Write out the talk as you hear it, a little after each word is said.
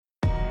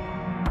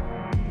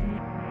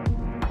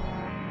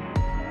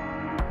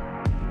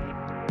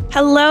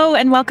Hello,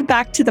 and welcome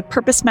back to the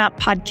Purpose Map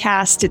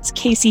podcast. It's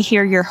Casey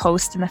here, your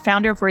host and the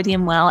founder of Worthy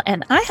and Well,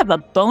 and I have a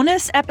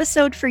bonus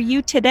episode for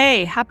you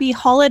today. Happy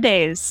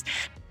holidays.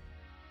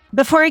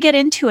 Before I get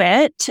into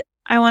it,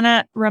 I want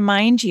to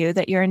remind you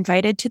that you're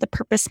invited to the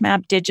Purpose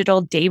Map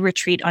Digital Day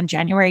Retreat on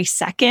January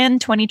 2nd,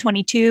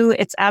 2022.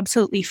 It's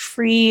absolutely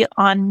free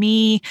on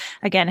me.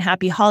 Again,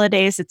 happy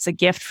holidays. It's a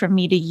gift from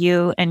me to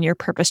you and your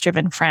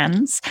purpose-driven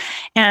friends.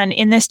 And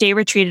in this day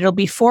retreat, it'll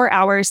be 4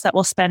 hours that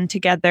we'll spend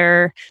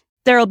together.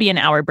 There'll be an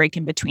hour break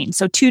in between.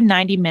 So 2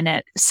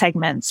 90-minute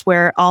segments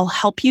where I'll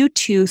help you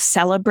to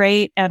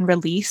celebrate and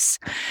release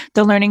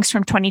the learnings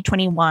from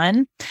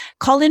 2021.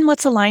 Call in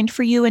what's aligned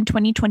for you in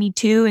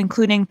 2022,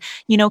 including,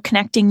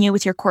 connecting you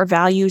with your core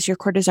values, your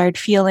core desired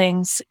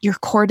feelings, your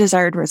core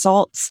desired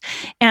results.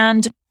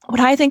 And what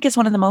I think is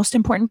one of the most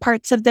important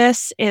parts of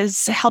this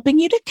is helping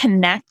you to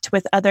connect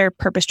with other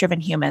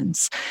purpose-driven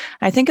humans.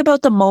 I think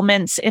about the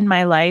moments in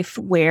my life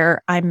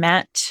where I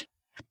met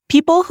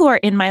people who are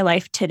in my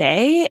life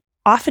today.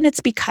 Often it's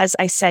because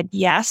I said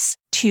yes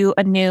to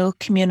a new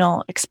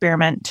communal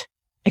experience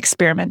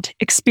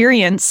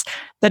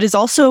that is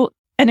also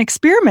an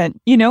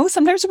experiment.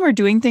 Sometimes when we're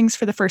doing things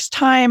for the first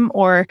time,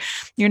 or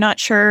you're not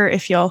sure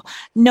if you'll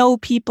know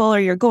people, or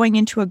you're going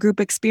into a group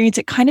experience,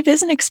 it kind of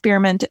is an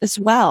experiment as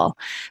well.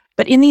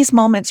 But in these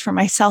moments, for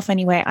myself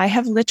anyway, I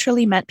have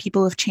literally met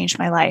people who've changed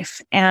my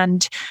life.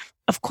 And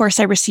of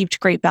course, I received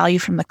great value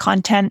from the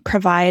content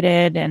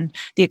provided and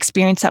the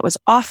experience that was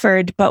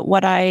offered. But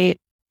what I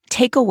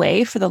take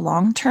away for the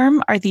long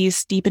term are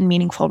these deep and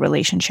meaningful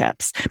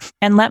relationships.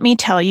 And let me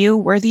tell you,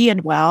 Worthy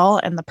and Well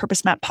and the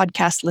Purpose Map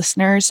podcast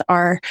listeners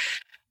are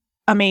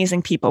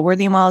amazing people.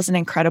 Worthy and Well is an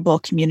incredible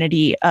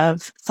community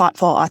of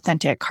thoughtful,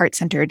 authentic,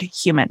 heart-centered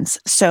humans.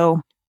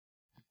 So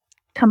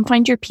come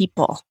find your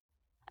people.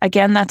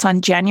 Again, that's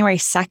on January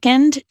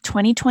 2nd,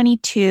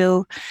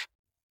 2022.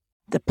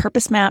 The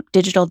Purpose Map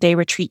Digital Day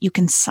Retreat. You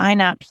can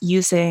sign up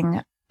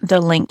using the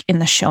link in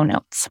the show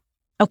notes.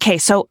 Okay,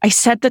 so I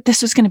said that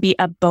this was going to be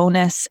a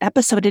bonus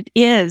episode. It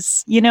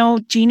is.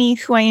 Jeannie,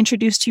 who I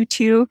introduced you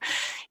to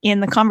in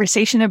the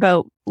conversation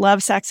about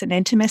love, sex, and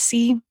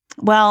intimacy.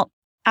 Well,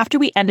 after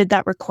we ended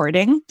that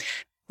recording,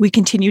 we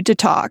continued to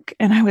talk.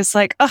 And I was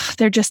like,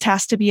 there just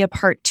has to be a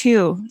part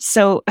 2.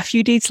 So a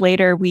few days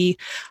later, we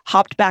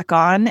hopped back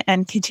on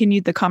and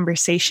continued the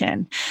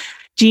conversation.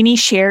 Jeannie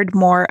shared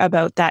more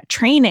about that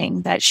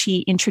training that she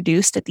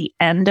introduced at the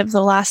end of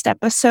the last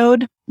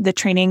episode, the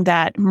training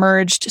that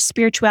merged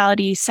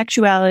spirituality,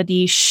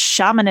 sexuality,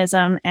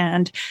 shamanism,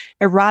 and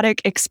erotic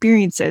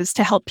experiences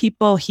to help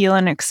people heal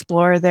and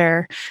explore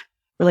their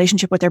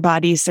relationship with their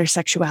bodies, their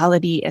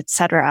sexuality,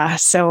 etc.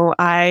 So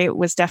I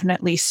was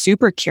definitely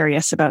super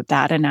curious about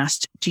that and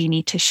asked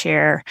Jeannie to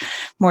share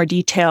more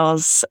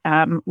details,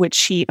 which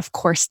she, of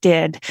course,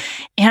 did.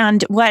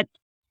 And what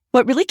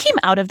really came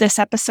out of this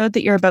episode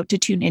that you're about to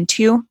tune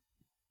into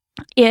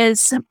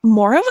is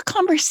more of a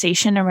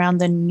conversation around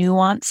the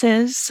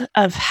nuances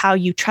of how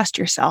you trust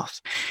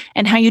yourself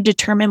and how you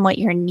determine what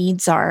your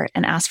needs are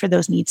and ask for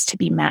those needs to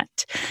be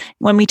met.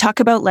 When we talk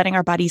about letting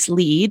our bodies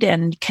lead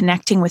and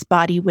connecting with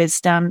body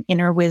wisdom,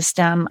 inner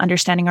wisdom,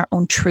 understanding our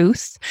own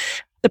truth,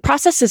 the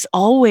process is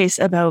always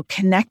about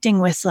connecting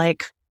with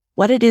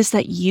what it is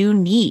that you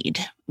need.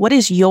 What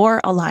is your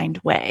aligned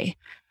way?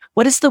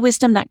 What is the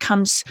wisdom that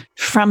comes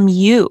from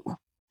you,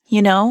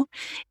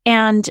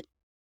 And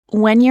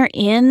when you're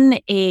in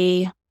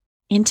a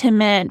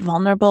intimate,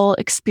 vulnerable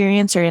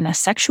experience or in a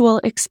sexual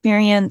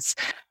experience,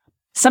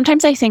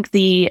 sometimes I think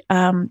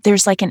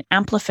there's an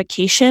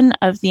amplification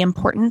of the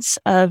importance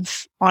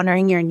of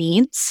honoring your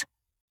needs.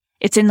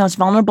 It's in those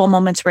vulnerable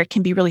moments where it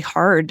can be really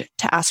hard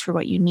to ask for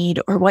what you need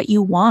or what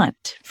you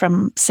want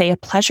from, say, a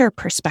pleasure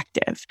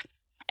perspective.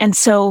 And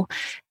so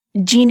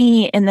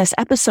Jeannie in this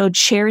episode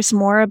shares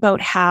more about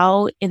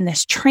how in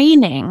this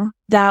training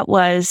that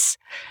was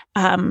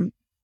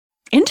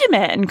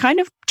intimate and kind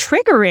of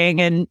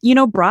triggering and,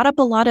 brought up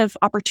a lot of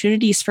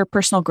opportunities for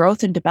personal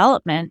growth and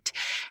development,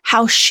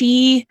 how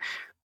she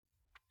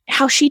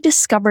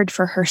discovered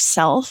for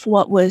herself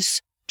what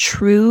was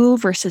true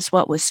versus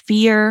what was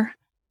fear,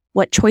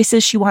 what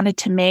choices she wanted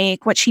to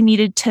make, what she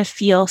needed to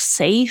feel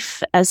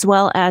safe, as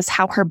well as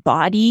how her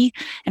body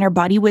and her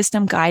body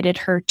wisdom guided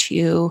her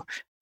to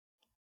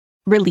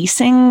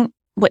releasing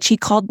what she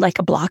called a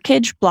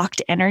blockage,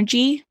 blocked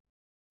energy.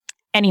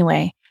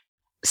 Anyway,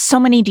 so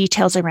many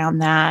details around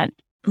that,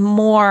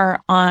 more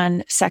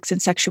on sex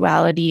and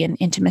sexuality and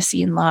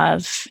intimacy and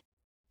love.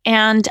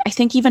 And I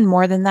think even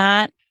more than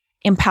that,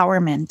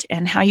 empowerment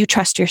and how you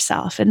trust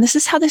yourself. And this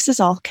is how this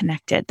is all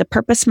connected. The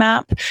Purpose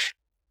Map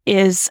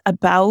is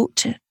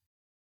about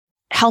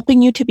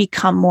helping you to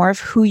become more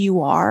of who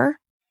you are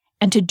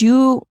and to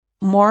do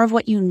more of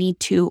what you need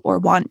to or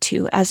want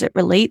to as it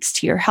relates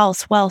to your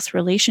health, wealth,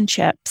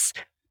 relationships.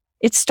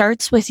 It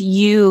starts with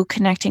you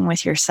connecting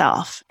with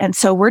yourself. And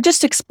so we're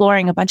just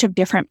exploring a bunch of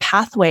different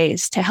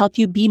pathways to help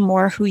you be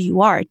more who you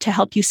are, to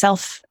help you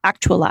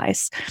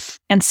self-actualize.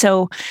 And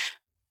so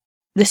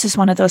this is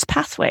one of those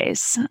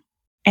pathways.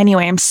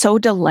 Anyway, I'm so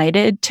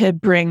delighted to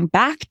bring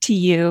back to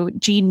you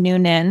Jean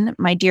Noonan,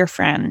 my dear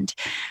friend,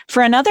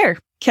 for another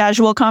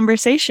casual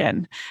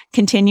conversation,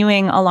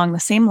 continuing along the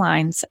same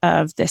lines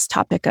of this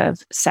topic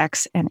of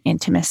sex and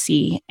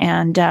intimacy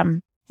and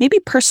maybe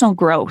personal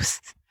growth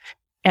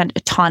and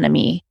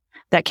autonomy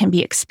that can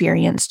be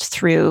experienced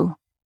through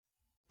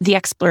the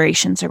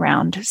explorations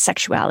around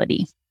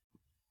sexuality.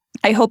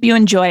 I hope you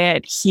enjoy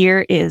it.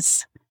 Here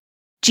is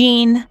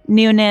Jean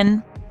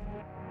Noonan.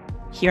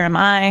 Here am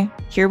I.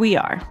 Here we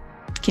are,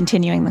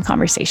 continuing the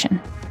conversation.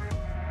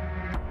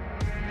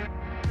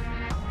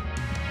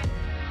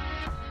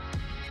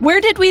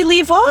 Where did we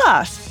leave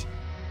off?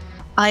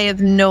 I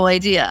have no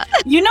idea.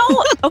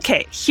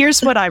 Okay,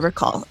 here's what I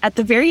recall. At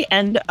the very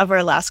end of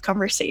our last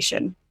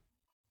conversation,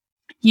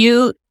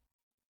 you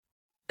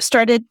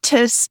started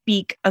to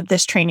speak of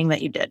this training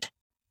that you did,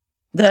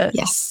 the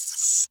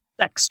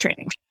sex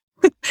training.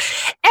 and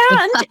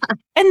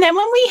then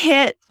when we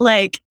hit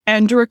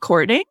end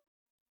recording,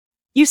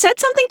 you said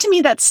something to me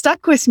that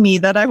stuck with me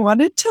that I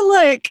wanted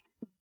to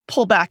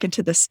pull back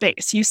into the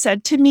space. You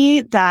said to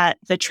me that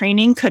the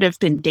training could have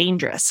been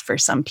dangerous for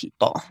some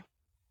people.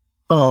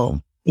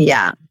 Oh,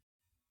 yeah.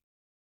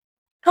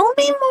 Tell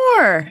me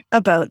more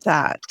about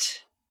that.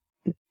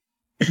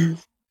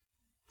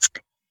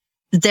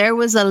 There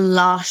was a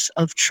lot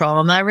of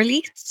trauma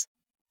release,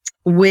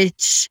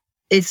 which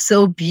is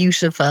so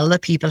beautiful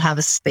that people have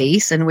a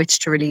space in which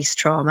to release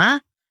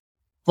trauma.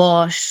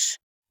 But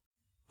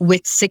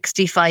with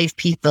 65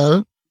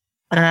 people,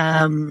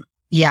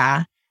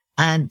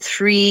 and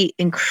 3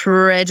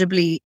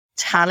 incredibly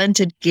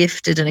talented,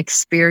 gifted, and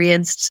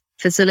experienced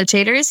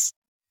facilitators.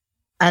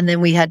 And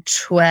then we had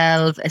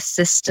 12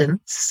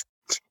 assistants.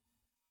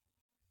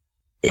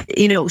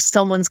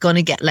 Someone's going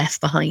to get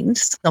left behind.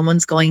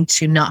 Someone's going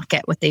to not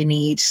get what they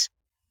need.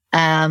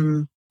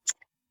 And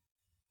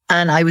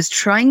I was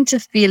trying to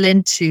feel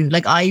into,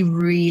 I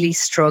really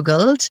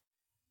struggled.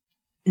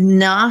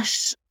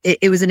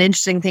 It was an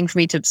interesting thing for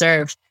me to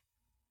observe.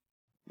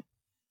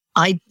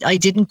 I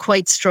didn't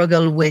quite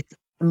struggle with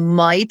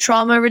my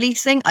trauma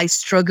releasing. I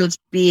struggled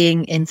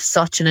being in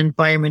such an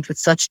environment with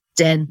such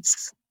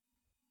dense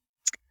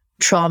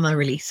trauma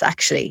release,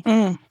 actually.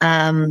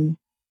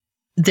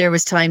 There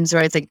was times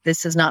where I was like,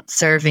 this is not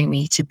serving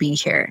me to be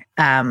here.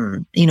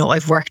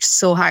 I've worked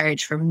so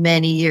hard for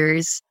many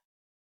years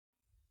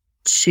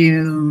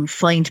to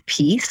find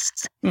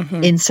peace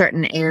in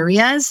certain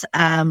areas.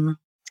 And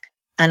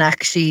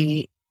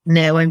actually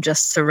now I'm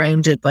just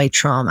surrounded by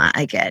trauma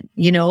again,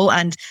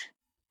 and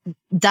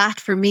that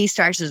for me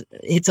started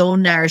its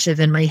own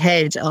narrative in my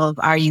head of,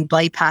 are you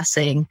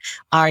bypassing?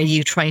 Are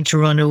you trying to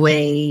run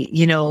away?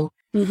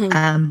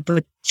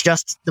 But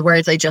just the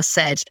words I just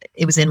said,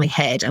 it was in my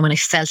head. And when I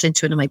felt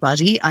into it in my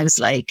body, I was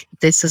like,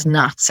 this is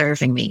not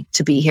serving me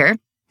to be here.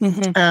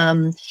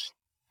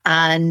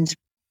 And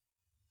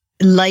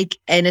like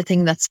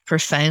anything that's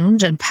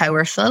profound and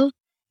powerful,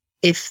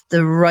 if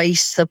the right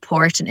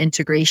support and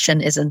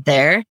integration isn't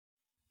there,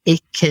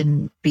 it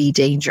can be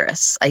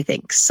dangerous, I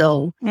think.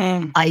 So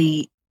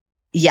I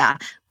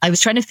was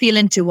trying to feel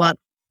into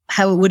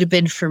how it would have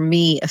been for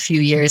me a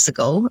few years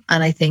ago.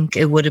 And I think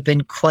it would have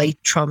been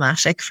quite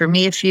traumatic for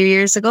me a few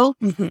years ago.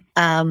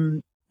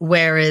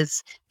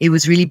 Whereas it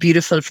was really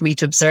beautiful for me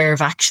to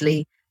observe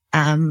actually,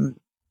 that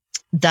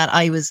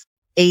I was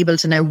able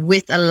to now,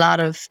 with a lot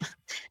of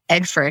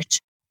effort,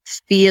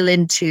 feel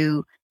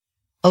into,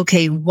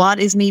 okay, what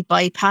is me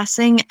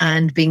bypassing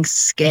and being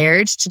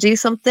scared to do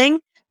something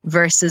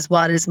versus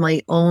what is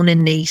my own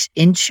innate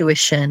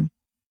intuition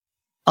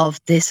of,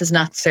 this is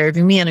not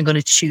serving me and I'm going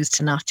to choose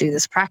to not do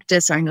this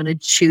practice, or I'm going to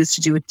choose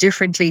to do it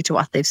differently to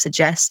what they've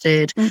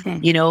suggested,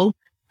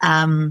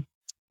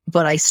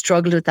 but I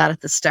struggled with that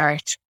at the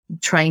start,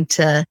 trying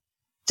to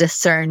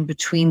discern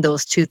between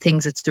those two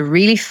things. It's the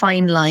really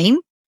fine line.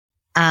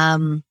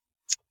 And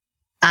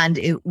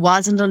it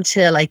wasn't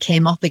until I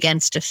came up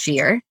against a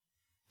fear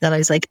that I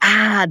was like,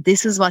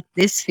 this is what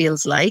this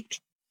feels like.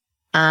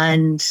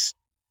 And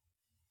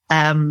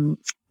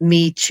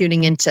me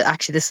tuning into,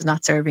 actually, this is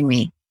not serving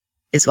me,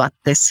 is what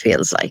this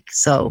feels like.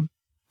 So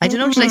I don't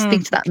know, did I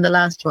speak to that in the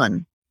last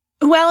one?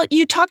 Well,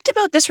 you talked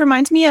about, this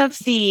reminds me of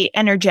the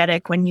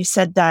energetic when you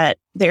said that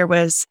there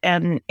was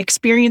an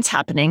experience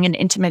happening, an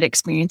intimate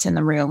experience in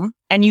the room,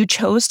 and you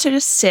chose to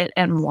just sit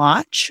and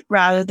watch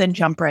rather than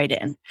jump right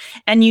in.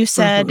 And you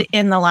said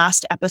in the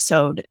last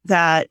episode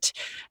that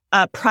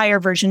a prior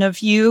version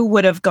of you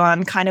would have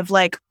gone kind of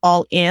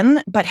all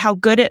in, but how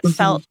good it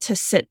felt to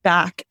sit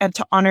back and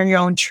to honor your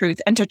own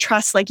truth and to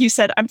trust. Like you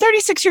said, I'm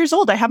 36 years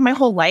old. I have my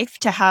whole life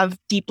to have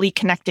deeply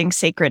connecting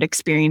sacred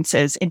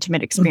experiences,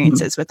 intimate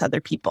experiences with other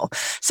people.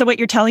 So what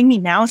you're telling me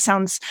now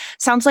sounds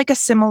like a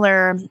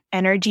similar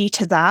energy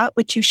to that,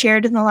 which you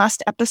shared in the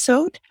last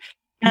episode.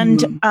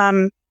 And,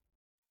 and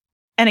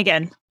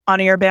again,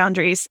 honor your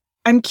boundaries.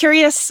 I'm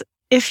curious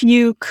if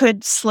you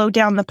could slow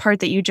down the part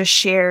that you just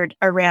shared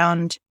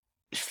around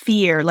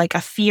fear, like a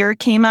fear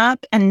came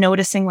up and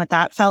noticing what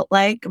that felt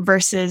like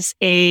versus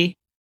a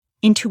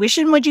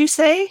intuition, would you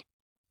say?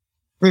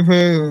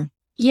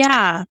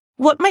 Yeah.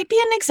 What might be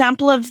an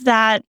example of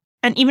that?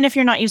 And even if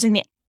you're not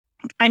using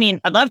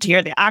I'd love to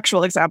hear the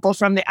actual example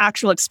from the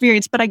actual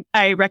experience, but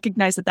I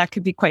recognize that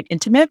could be quite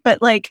intimate.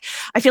 But like,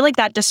 I feel like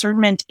that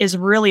discernment is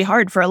really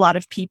hard for a lot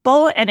of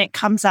people. And it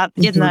comes up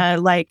in the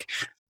like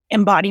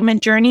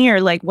embodiment journey, or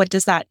like, what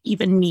does that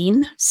even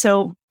mean?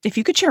 So if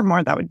you could share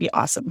more, that would be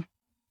awesome.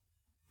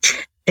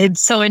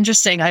 It's so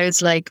interesting. I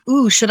was like,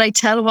 ooh, should I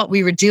tell what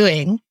we were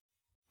doing?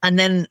 And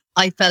then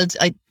I felt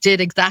I did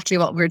exactly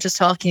what we were just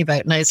talking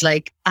about. And I was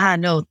like,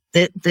 no,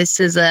 this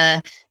is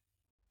the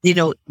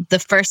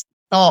first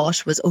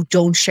thought was, oh,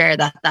 don't share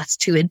that. That's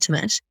too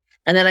intimate.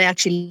 And then I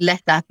actually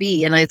let that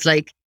be. And I was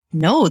like,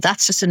 no,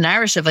 that's just a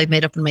narrative I've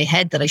made up in my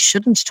head that I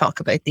shouldn't talk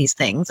about these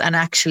things. And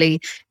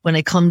actually, when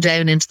I come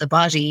down into the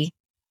body,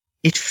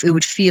 it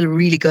would feel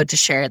really good to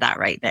share that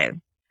right now.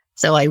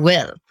 So I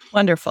will.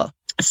 Wonderful.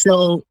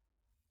 So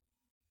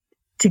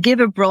to give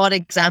a broad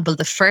example, it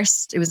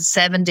was a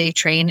 7-day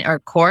train or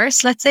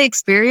course, let's say,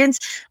 experience.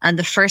 And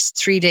the first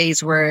 3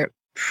 days were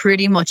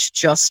pretty much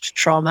just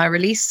trauma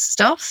release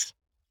stuff.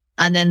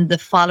 And then the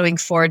following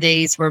 4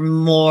 days were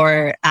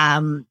more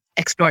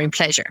exploring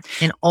pleasure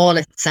in all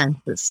its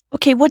senses.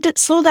 Okay,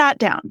 slow that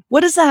down.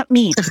 What does that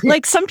mean?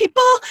 Like some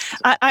people,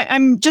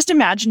 I'm just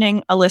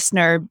imagining a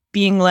listener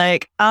being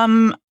like,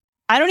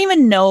 I don't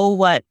even know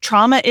what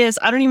trauma is.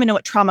 I don't even know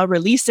what trauma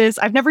release is.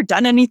 I've never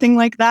done anything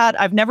like that.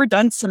 I've never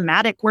done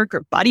somatic work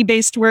or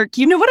body-based work.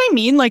 You know what I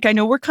mean? Like, I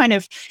know we're kind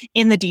of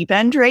in the deep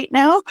end right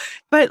now,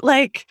 but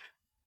like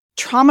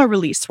trauma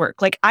release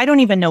work, like, I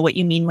don't even know what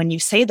you mean when you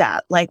say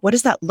that. Like, what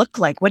does that look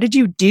like? What did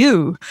you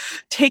do?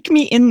 Take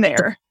me in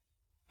there.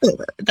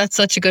 That's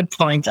such a good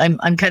point.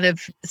 I'm kind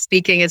of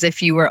speaking as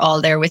if you were all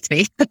there with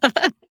me.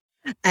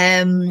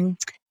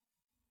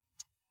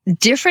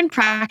 Different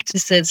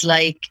practices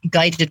like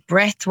guided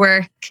breath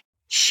work,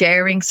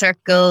 sharing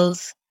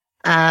circles,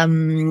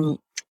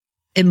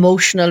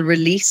 emotional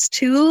release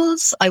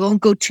tools. I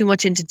won't go too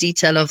much into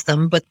detail of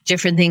them, but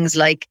different things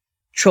like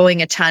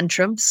throwing a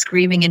tantrum,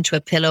 screaming into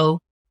a pillow,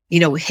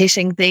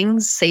 hitting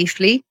things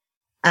safely,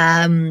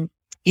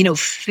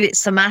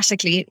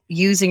 somatically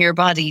using your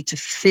body to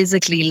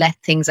physically let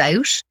things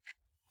out.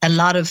 A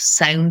lot of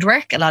sound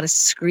work, a lot of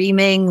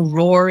screaming,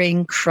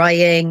 roaring,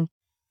 crying.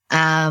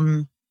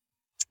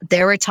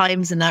 There were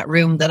times in that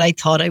room that I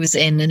thought I was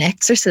in an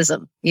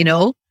exorcism,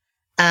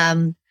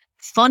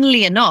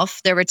 Funnily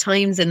enough, there were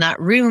times in that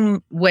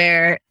room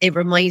where it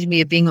reminded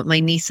me of being with my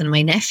niece and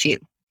my nephew.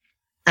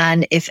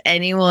 And if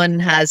anyone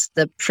has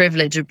the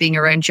privilege of being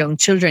around young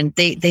children,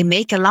 they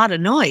make a lot of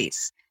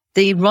noise.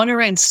 They run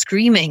around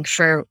screaming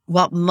for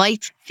what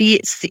might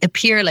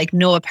appear like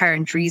no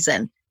apparent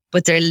reason,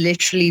 but they're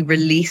literally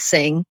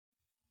releasing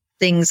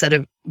things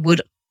that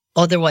would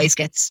otherwise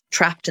get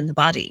trapped in the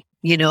body,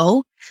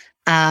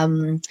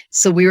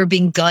 So we were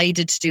being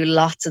guided to do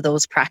lots of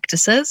those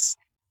practices.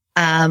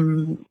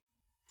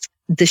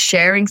 The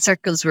sharing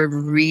circles were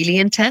really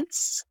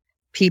intense.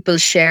 People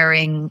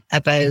sharing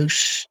about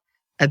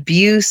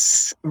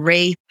abuse,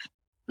 rape,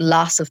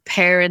 loss of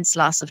parents,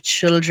 loss of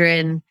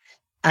children,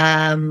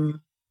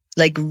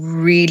 like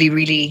really,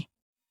 really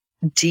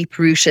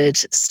deep-rooted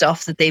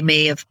stuff that they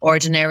may have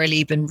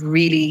ordinarily been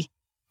really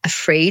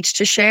afraid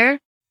to share.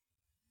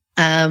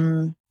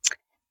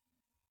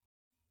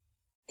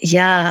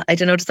 Yeah, I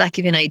don't know. Does that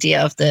give you an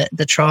idea of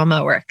the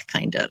trauma work,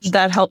 kind of?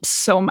 That helps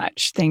so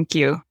much. Thank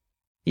you.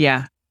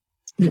 Yeah.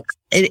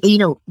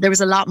 There was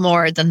a lot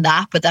more than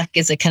that, but that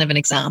gives a kind of an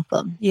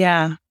example.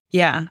 Yeah.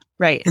 Yeah.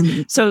 Right.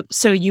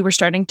 So you were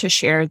starting to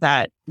share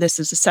that this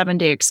is a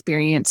 7-day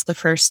experience. The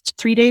first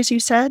 3 days you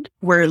said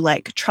were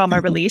like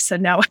trauma release.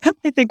 And now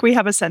I think we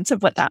have a sense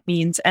of what that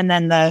means. And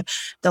then the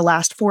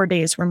last 4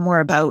 days were more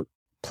about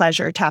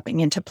pleasure, tapping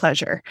into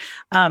pleasure.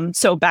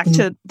 So back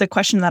to the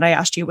question that I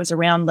asked you was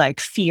around like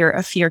fear.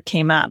 A fear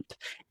came up,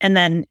 and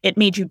then it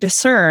made you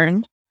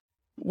discern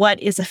what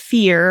is a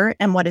fear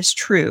and what is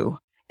true.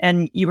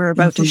 And you were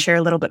about to share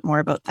a little bit more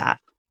about that.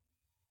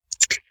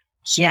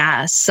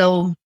 Yeah.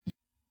 So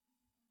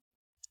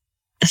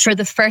for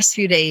the first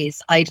few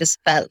days, I just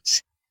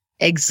felt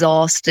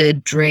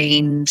exhausted,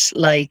 drained.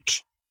 Like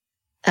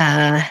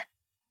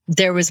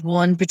there was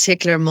one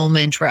particular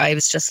moment where I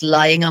was just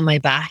lying on my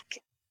back,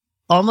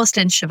 almost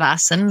in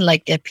Shavasana,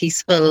 like a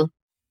peaceful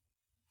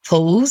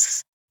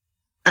pose.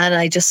 And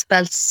I just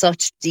felt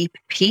such deep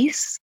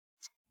peace.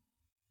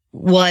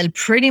 While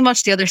pretty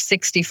much the other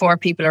 64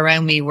 people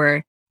around me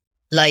were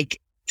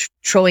like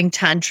throwing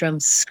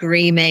tantrums,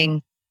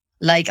 screaming.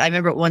 Like I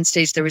remember at one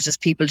stage there was just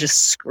people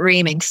just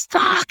screaming,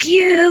 fuck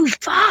you,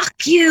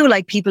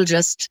 like people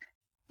just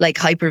like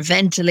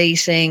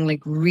hyperventilating,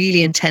 like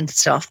really intense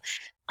stuff.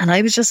 And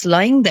I was just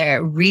lying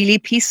there really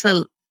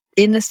peaceful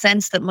in the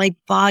sense that my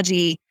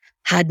body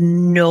had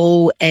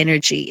no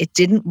energy. It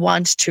didn't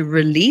want to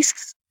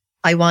release.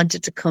 I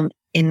wanted to come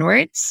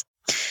inwards.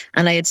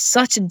 And I had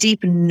such a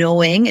deep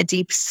knowing, a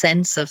deep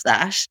sense of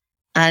that.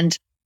 And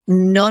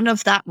none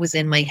of that was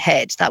in my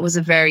head. That was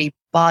a very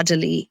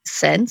bodily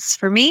sense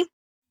for me.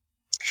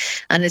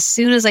 And as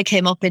soon as I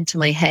came up into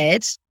my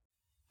head,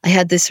 I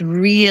had this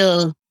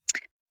real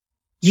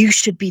you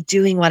should be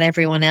doing what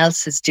everyone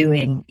else is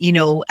doing.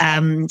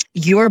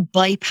 You're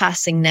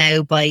bypassing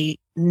now by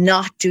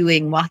not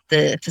doing what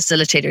the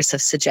facilitators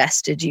have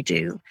suggested you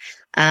do.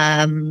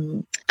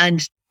 And one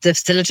of the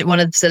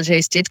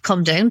facilitators did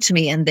come down to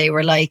me, and they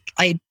were like,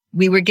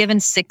 we were given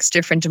 6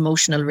 different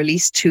emotional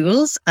release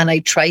tools, and I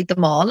tried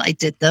them all. I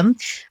did them.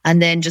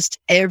 And then just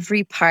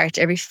every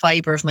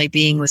fiber of my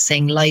being was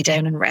saying, lie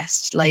down and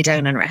rest, lie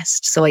down and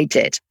rest. So I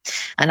did.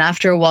 And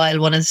after a while,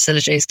 one of the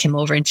facilitators came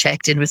over and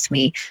checked in with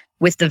me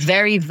with the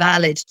very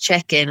valid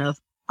check-in of,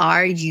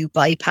 are you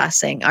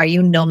bypassing? Are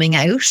you numbing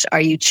out?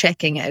 Are you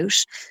checking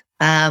out?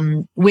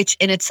 Which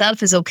in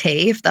itself is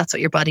okay if that's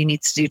what your body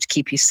needs to do to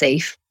keep you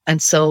safe.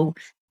 And so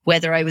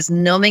whether I was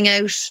numbing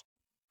out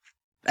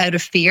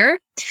of fear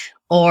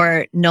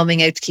or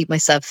numbing out to keep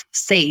myself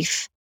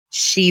safe,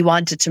 she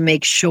wanted to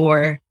make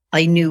sure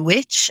I knew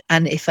which,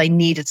 and if I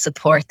needed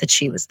support, that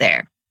she was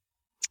there.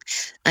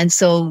 And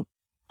so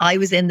I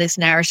was in this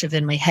narrative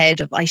in my head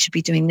of, I should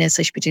be doing this,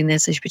 I should be doing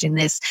this, I should be doing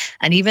this.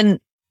 And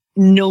even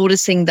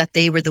noticing that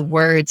they were the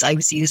words I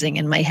was using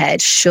in my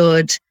head,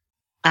 should,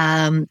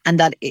 and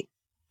that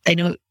I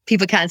know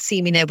people can't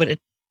see me now, but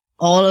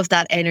all of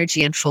that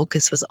energy and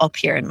focus was up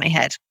here in my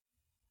head.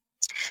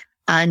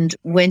 And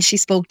when she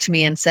spoke to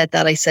me and said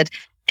that, I said,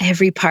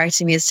 every part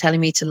of me is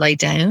telling me to lie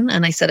down.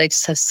 And I said, I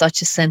just have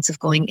such a sense of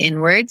going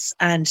inwards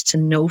and to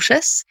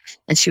notice.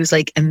 And she was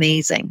like,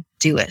 amazing,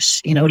 do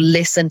it,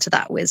 listen to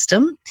that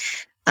wisdom.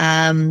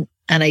 And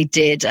I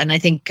did. And I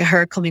think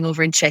her coming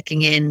over and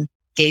checking in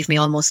gave me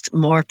almost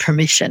more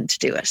permission to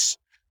do it.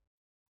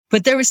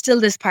 But there was still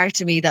this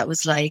part of me that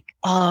was like,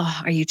 oh,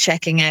 are you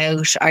checking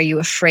out? Are you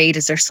afraid?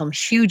 Is there some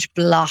huge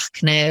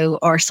block now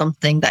or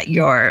something that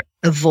you're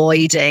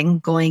avoiding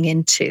going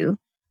into?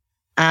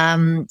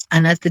 And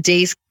as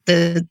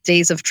the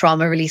days of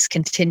trauma release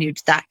continued,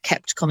 that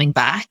kept coming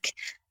back.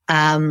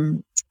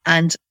 And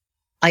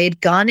I had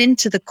gone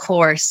into the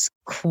course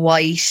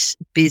quite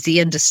busy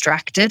and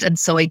distracted. And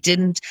so I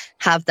didn't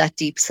have that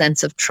deep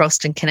sense of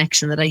trust and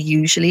connection that I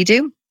usually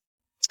do.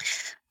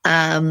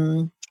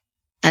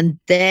 And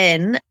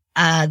then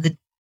the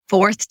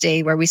 4th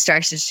day, where we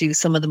started to do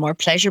some of the more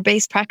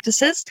pleasure-based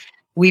practices,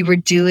 we were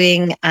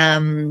doing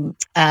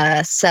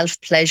a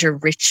self-pleasure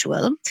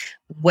ritual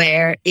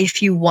where,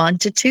 if you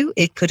wanted to,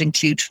 it could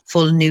include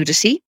full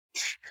nudity.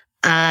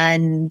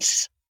 And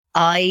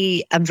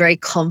I am very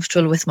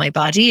comfortable with my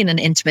body in an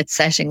intimate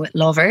setting with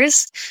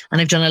lovers.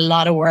 And I've done a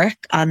lot of work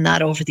on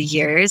that over the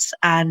years.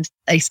 And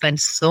I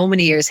spent so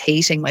many years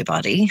hating my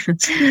body.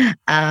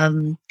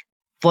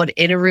 But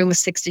in a room of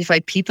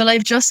 65 people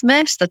I've just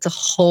met, that's a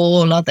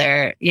whole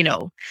other,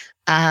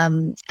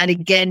 and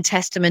again,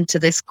 testament to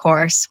this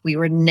course, we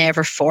were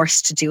never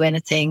forced to do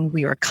anything.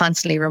 We were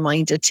constantly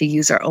reminded to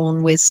use our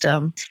own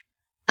wisdom.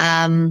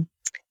 And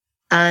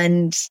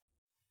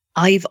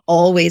I've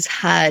always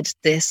had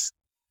this,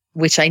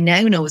 which I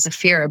now know is a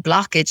fear, a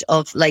blockage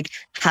of like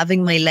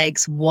having my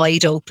legs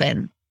wide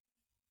open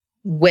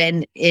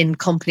when in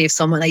company of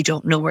someone I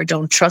don't know or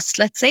don't trust,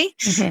 let's say.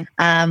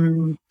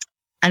 Mm-hmm.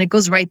 And it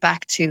goes right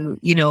back to,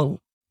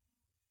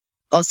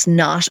 us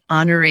not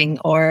honoring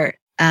or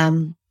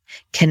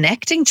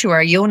connecting to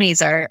our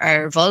yonis,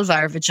 our vulva,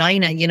 our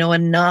vagina,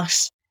 and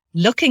not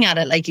looking at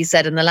it, like you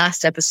said in the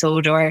last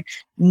episode, or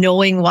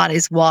knowing what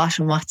is what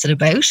and what's it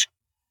about.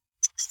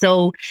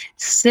 So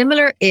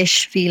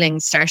similar-ish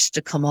feelings started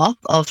to come up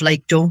of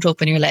like, don't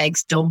open your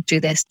legs, don't do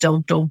this,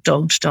 don't.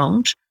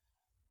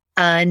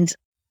 And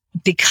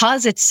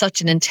because it's such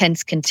an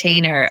intense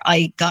container,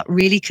 I got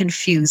really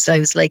confused. I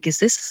was like,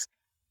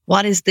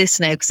 what is this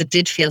now? Because it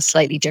did feel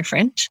slightly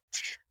different.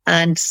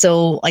 And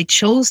so I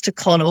chose to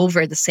call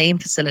over the same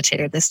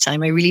facilitator this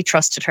time. I really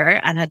trusted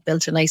her and had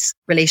built a nice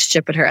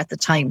relationship with her at the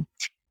time.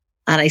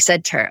 And I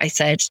said to her,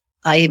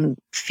 I'm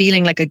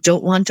feeling like I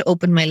don't want to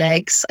open my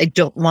legs. I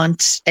don't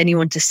want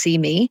anyone to see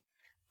me.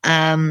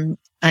 And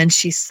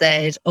she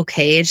said,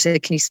 okay. She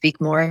said, can you speak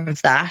more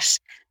of that?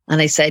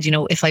 And I said,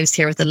 if I was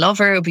here with a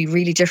lover, it would be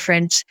really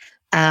different.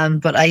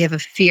 But I have a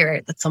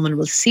fear that someone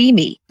will see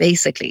me,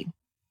 basically.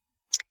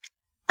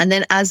 And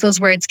then as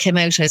those words came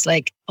out, I was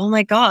like, oh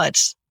my God,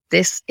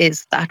 this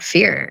is that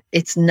fear.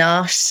 It's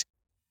not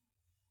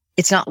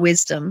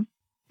wisdom.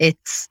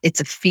 It's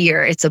a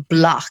fear. It's a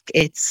block.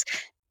 It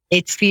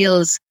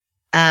feels,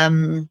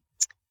 instead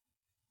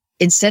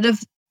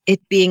of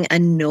it being a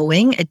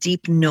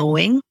deep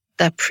knowing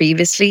that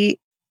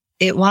previously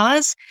it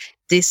was,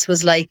 this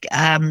was like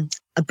a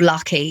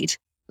blockade,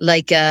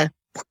 like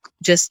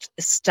just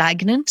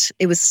stagnant.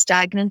 It was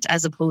stagnant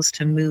as opposed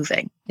to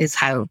moving, is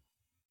how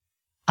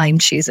I'm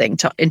choosing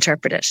to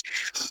interpret it.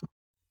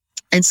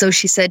 And so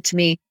she said to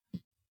me,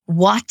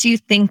 what do you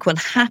think will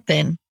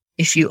happen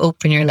if you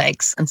open your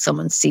legs and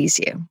someone sees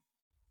you?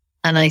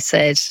 And I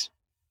said,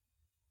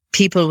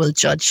 people will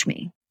judge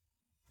me.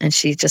 And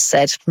she just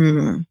said,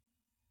 She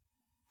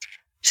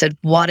said,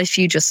 what if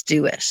you just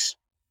do it?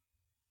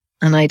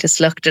 And I just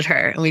looked at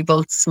her and we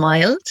both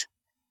smiled.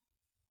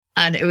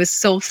 And it was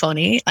so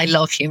funny. I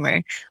love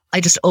humor.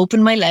 I just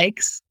opened my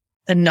legs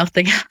and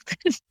nothing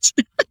happened.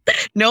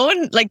 No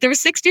one, like there were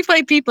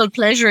 65 people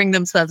pleasuring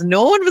themselves.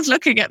 No one was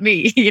looking at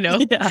me,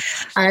 Yeah.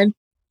 And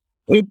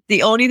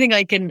the only thing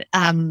I can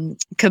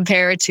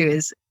compare it to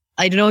is,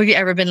 I don't know if you've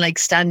ever been like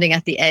standing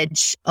at the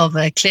edge of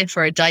a cliff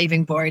or a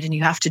diving board and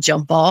you have to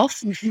jump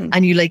off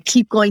and you like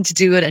keep going to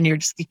do it and you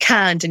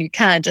can't and you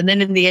can't. And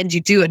then in the end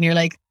you do it and you're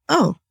like,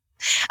 oh.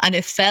 And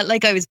it felt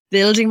like I was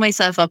building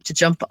myself up to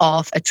jump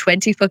off a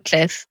 20-foot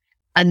cliff.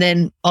 And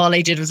then all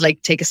I did was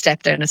like take a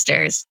step down the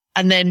stairs.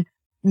 And then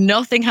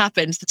nothing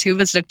happened. The two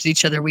of us looked at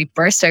each other. We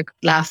burst out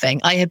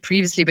laughing. I had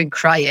previously been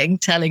crying,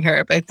 telling her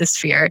about this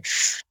fear.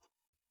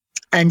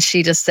 And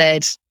she just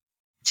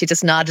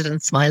nodded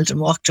and smiled and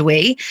walked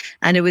away.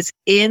 And it was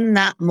in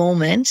that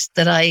moment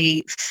that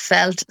I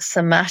felt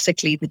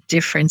somatically the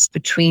difference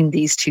between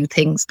these two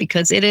things,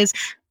 because it is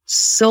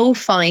so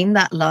fine,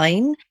 that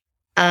line.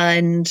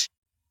 And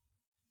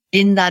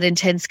in that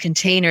intense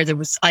container,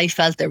 I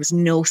felt there was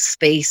no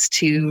space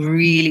to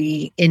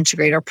really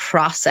integrate or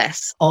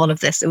process all of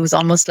this. It was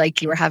almost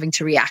like you were having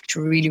to react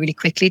really, really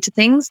quickly to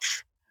things.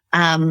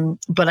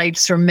 But I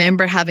just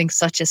remember having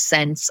such a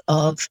sense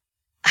of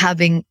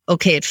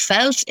it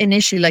felt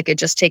initially like I'd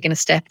just taken a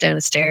step down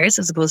the stairs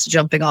as opposed to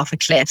jumping off a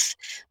cliff.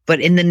 But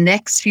in the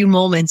next few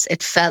moments,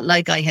 it felt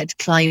like I had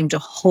climbed a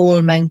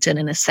whole mountain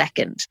in a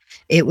second.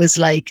 It was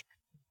like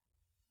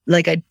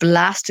I'd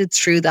blasted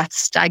through that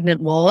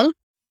stagnant wall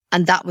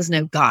and that was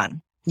now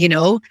gone,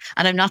 And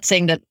I'm not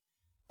saying that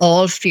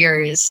all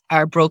fears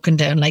are broken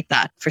down like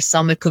that. For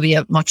some, it could be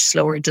a much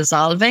slower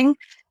dissolving.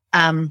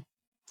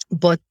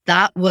 But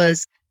that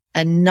was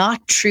a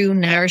not true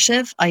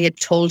narrative I had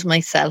told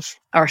myself,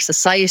 or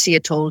society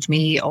had told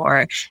me,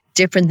 or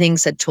different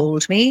things had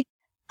told me,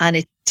 and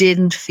it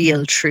didn't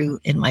feel true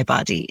in my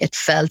body. It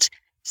felt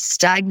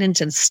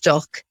stagnant and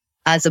stuck,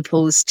 as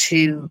opposed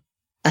to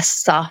a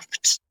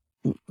soft,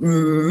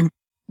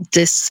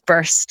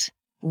 dispersed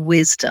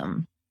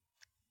wisdom.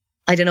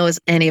 I don't know, is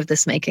any of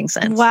this making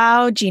sense?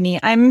 Wow, Jeannie,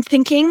 I'm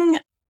thinking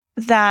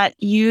that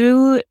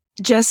you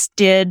just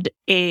did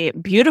a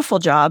beautiful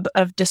job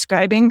of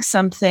describing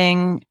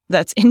something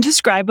that's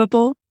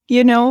indescribable,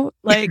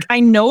 like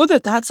I know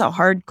that that's a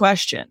hard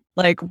question.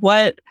 Like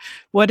what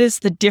is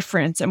the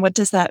difference and what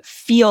does that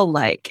feel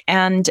like?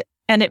 And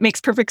it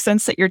makes perfect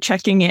sense that you're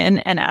checking in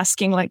and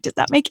asking, like, did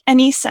that make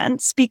any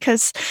sense?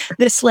 Because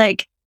this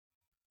like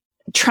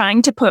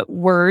trying to put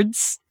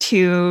words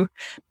to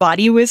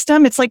body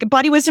wisdom, it's like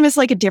body wisdom is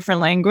like a different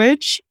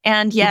language.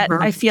 And yet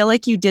I feel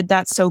like you did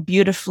that so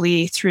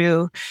beautifully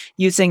through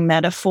using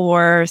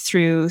metaphor,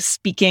 through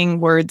speaking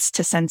words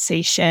to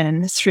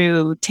sensation,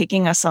 through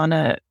taking us on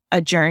a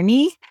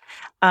journey.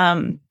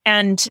 And,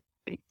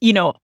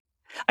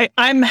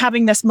 I'm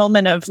having this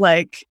moment of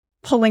like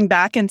pulling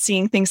back and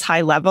seeing things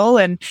high level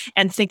and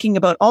thinking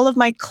about all of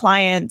my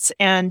clients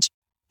and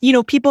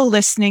people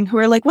listening who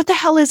are like, what the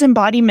hell is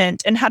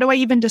embodiment? And how do I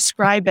even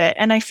describe it?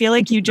 And I feel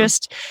like you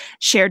just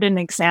shared an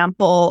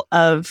example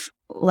of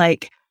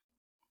like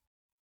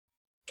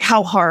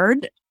how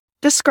hard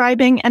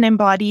describing an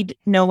embodied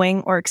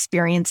knowing or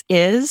experience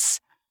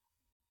is,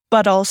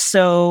 but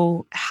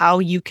also how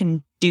you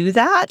can do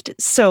that.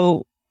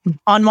 So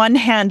on one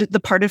hand, the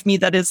part of me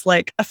that is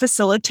like a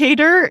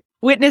facilitator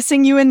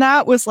witnessing you in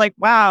that was like,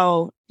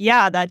 wow,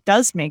 yeah, that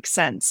does make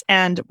sense.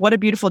 And what a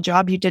beautiful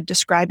job you did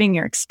describing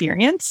your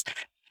experience.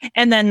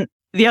 And then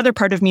the other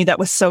part of me that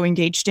was so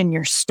engaged in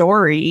your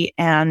story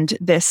and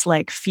this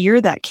like fear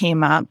that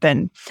came up.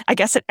 And I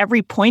guess at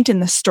every point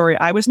in the story,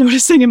 I was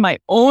noticing in my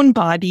own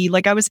body,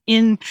 like I was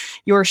in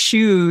your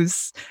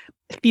shoes,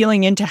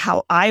 feeling into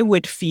how I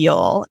would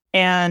feel.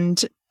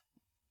 And,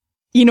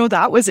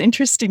 that was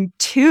interesting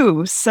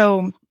too.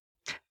 So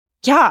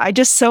yeah, I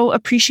just so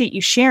appreciate you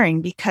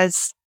sharing,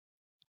 because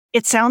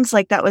it sounds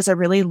like that was a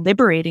really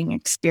liberating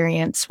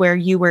experience where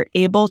you were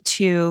able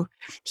to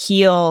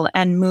heal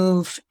and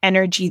move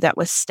energy that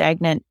was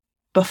stagnant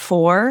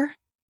before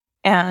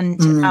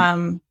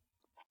and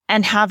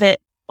have it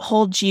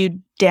hold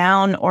you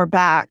down or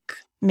back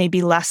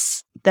maybe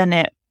less than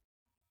it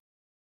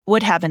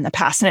would have in the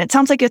past. And it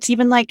sounds like it's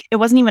even like it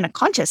wasn't even a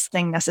conscious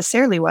thing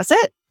necessarily, was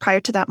it, prior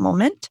to that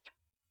moment?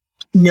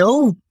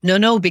 No,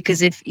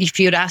 because if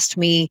you'd asked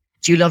me,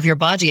 do you love your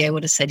body? I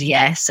would have said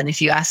yes. And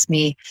if you asked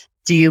me,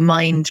 do you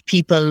mind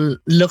people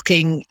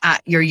looking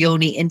at your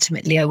yoni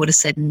intimately? I would have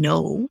said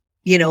no,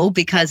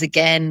 because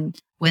again,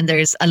 when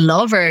there's a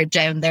lover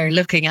down there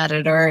looking at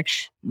it or,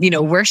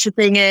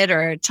 worshiping it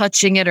or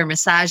touching it or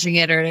massaging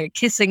it or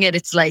kissing it,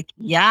 it's like,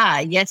 yeah,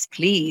 yes,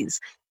 please.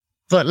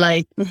 But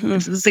like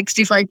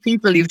 65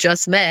 people you've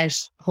just met,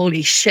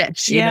 holy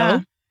shit, you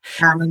know?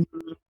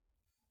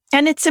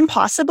 And it's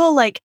impossible.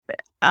 Like,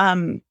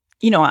 I'm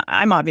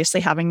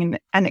obviously having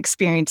an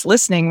experience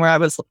listening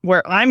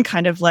where I'm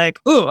kind of like,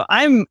 oh,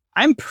 I'm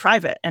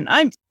private and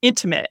I'm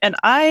intimate. And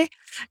I'm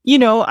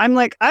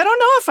like, I don't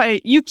know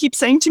you keep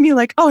saying to me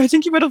like, oh, I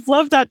think you would have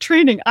loved that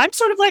training. I'm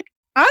sort of like,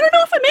 I don't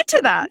know if I'm into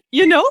that,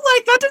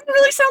 like that doesn't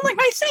really sound like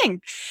my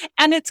thing.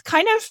 And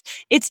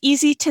it's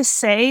easy to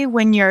say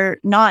when you're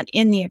not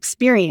in the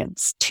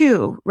experience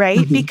too, right?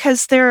 Mm-hmm.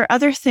 Because there are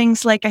other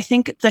things like I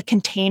think the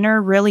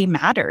container really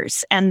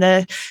matters and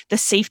the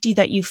safety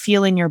that you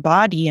feel in your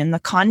body and the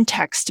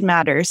context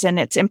matters. And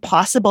it's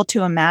impossible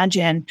to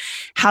imagine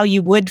how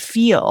you would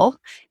feel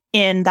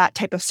in that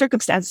type of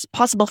circumstance. It's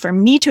possible for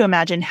me to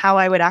imagine how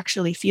I would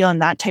actually feel in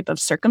that type of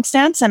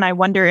circumstance. And I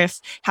wonder if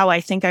how I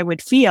think I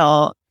would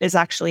feel is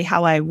actually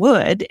how I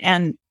would.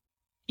 And,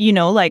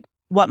 like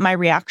what my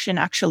reaction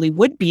actually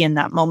would be in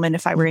that moment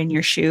if I were in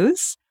your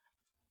shoes.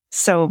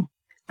 So,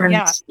 And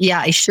yeah. yeah,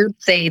 I should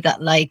say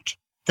that like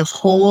the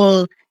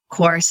whole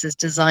course is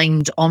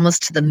designed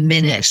almost to the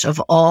minute of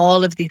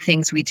all of the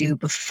things we do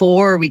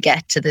before we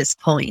get to this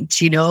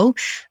point,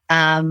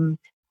 Um,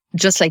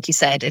 just like you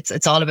said,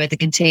 it's all about the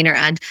container.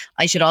 And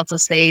I should also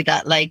say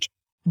that like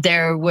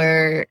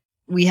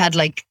we had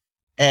like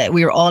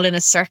we were all in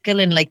a circle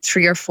in like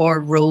 3 or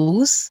 4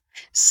 rows.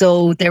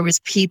 So there was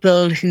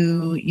people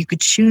who you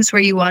could choose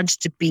where you wanted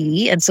to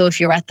be. And so if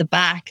you're at the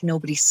back,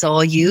 nobody saw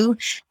you.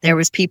 There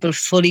was people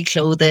fully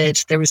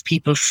clothed. There was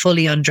people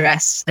fully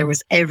undressed. There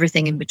was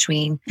everything in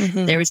between.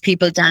 Mm-hmm. There was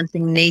people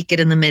dancing naked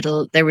in the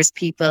middle. There was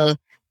people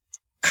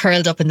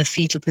curled up in the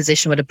fetal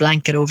position with a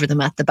blanket over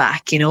them at the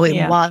back.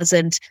 It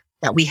wasn't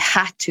that we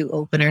had to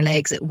open our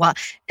legs. It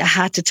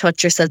had to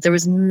touch yourself. There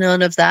was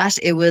none of that.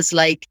 It was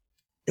like,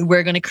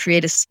 we're going to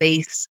create a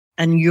space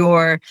and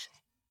your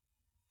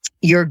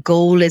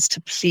goal is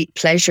to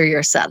pleasure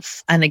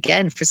yourself. And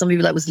again, for some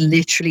people, that was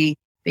literally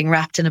being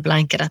wrapped in a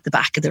blanket at the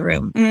back of the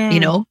room,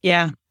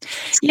 Yeah.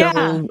 So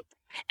yeah.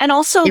 And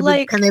also it was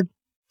like kind of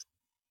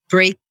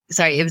it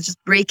was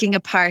just breaking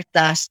apart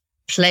that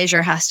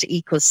pleasure has to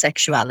equal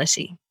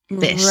sexuality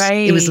bit.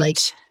 Right. It was like,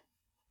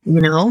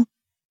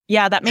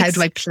 yeah, how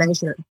do I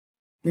pleasure?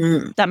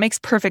 That makes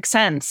perfect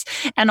sense.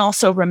 And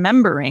also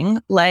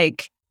remembering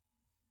like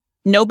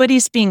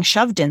nobody's being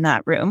shoved in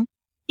that room.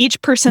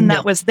 Each person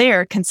that was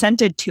there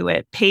consented to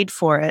it, paid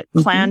for it,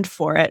 planned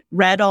for it,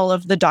 read all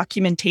of the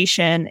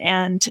documentation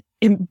and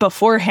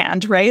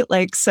beforehand, right?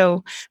 Like,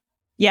 so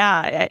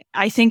yeah,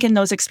 I think in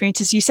those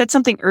experiences, you said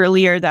something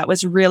earlier that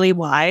was really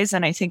wise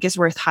and I think is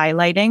worth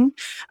highlighting.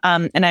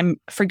 And I'm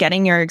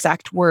forgetting your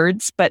exact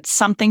words, but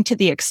something to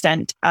the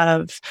extent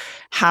of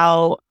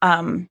how,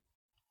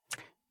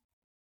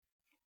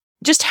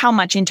 just how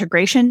much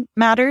integration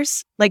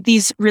matters. Like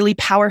these really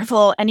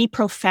powerful, any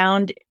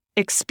profound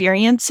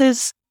experience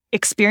is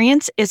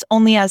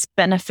only as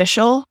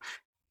beneficial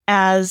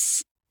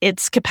as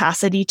its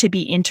capacity to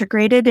be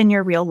integrated in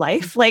your real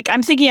life. Like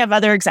I'm thinking of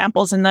other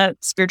examples in the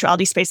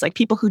spirituality space, like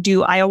people who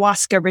do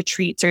ayahuasca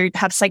retreats or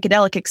have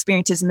psychedelic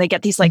experiences and they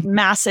get these like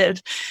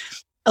massive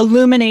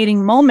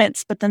illuminating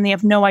moments, but then they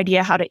have no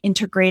idea how to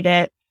integrate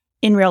it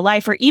in real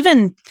life. Or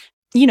even,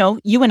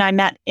 you and I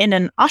met in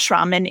an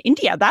ashram in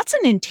India. That's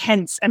an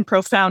intense and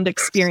profound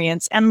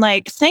experience. And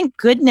like, thank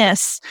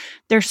goodness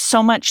there's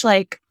so much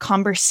like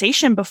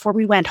conversation before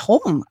we went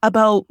home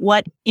about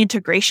what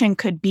integration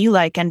could be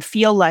like and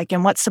feel like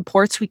and what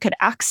supports we could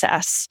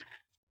access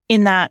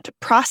in that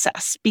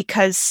process,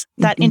 because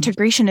that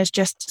integration is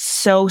just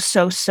so,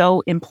 so,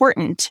 so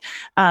important,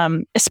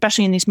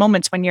 especially in these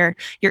moments when you're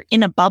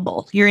in a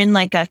bubble, you're in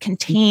like a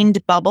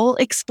contained bubble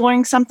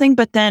exploring something.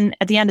 But then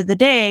at the end of the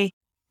day,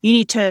 you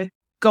need to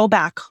go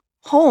back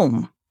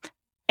home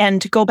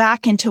and go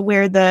back into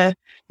where the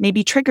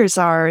maybe triggers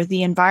are,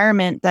 the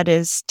environment that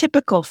is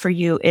typical for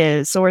you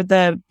is, or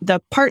the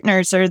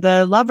partners or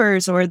the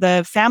lovers or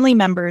the family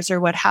members or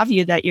what have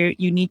you that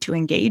you need to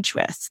engage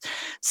with.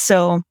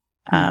 So,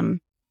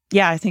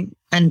 yeah, I think,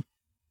 and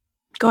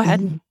go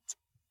ahead.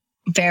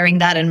 Bearing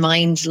that in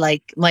mind,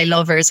 like my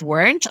lovers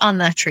weren't on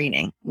that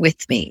training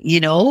with me,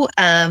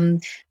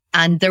 and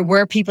there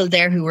were people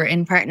there who were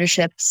in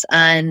partnerships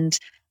and,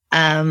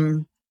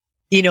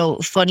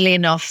 funnily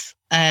enough,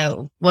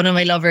 one of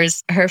my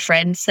lovers, her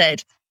friend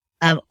said,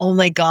 oh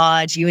my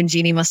God, you and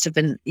Jeannie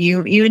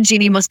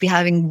must be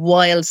having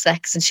wild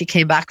sex since she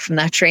came back from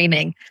that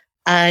training.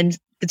 And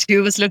the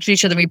two of us looked at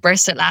each other and we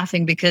burst out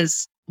laughing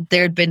because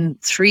there'd been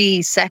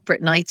 3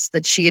 separate nights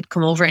that she had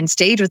come over and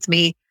stayed with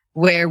me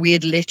where we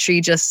had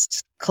literally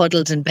just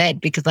cuddled in bed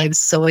because I was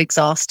so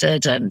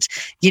exhausted and,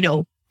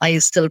 I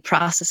was still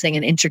processing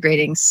and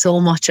integrating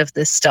so much of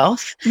this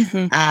stuff.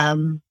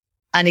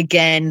 And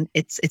again,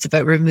 it's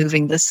about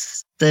removing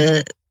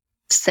the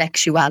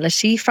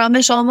sexuality from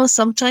it almost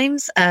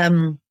sometimes.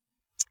 And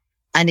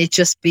it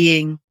just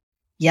being,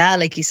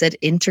 like you said,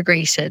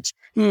 integrated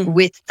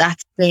with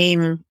that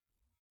same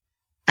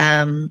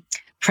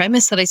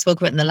premise that I spoke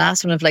about in the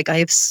last one of like, I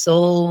have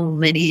so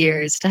many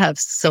years to have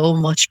so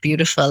much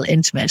beautiful,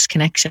 intimate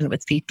connection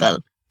with people.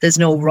 There's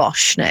no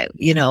rush now,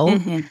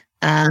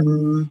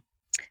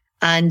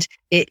 and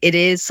it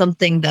is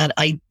something that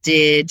I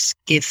did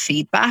give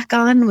feedback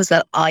on, was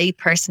that I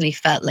personally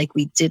felt like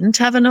we didn't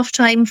have enough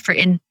time for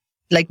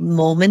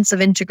moments of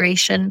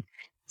integration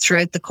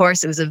throughout the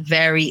course. It was a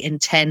very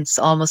intense,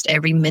 almost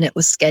every minute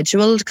was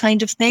scheduled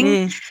kind of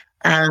thing.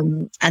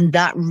 And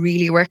that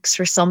really works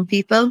for some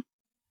people.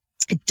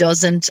 It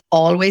doesn't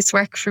always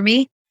work for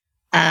me.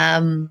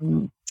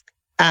 And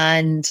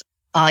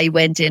I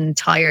went in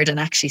tired and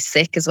actually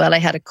sick as well. I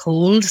had a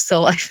cold,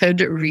 so I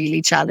found it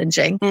really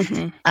challenging.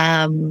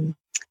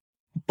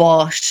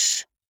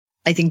 But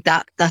I think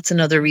that's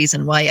another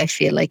reason why I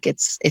feel like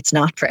it's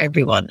not for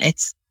everyone.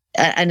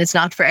 And it's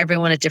not for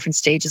everyone at different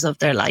stages of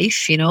their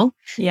life, you know?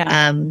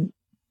 Yeah.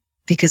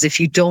 Because if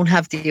you don't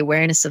have the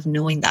awareness of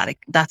knowing that,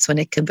 that's when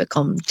it can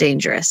become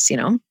dangerous, you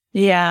know?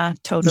 Yeah,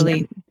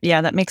 totally.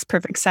 Yeah, that makes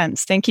perfect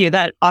sense. Thank you.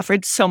 That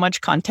offered so much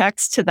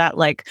context to that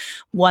like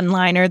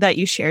one-liner that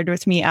you shared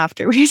with me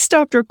after we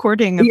stopped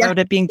recording about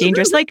it being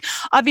dangerous. Like,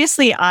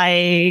 obviously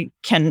I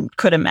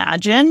could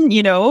imagine,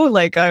 you know,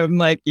 like I'm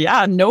like,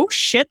 yeah, no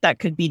shit, that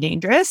could be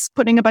dangerous.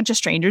 Putting a bunch of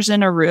strangers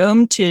in a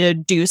room to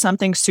do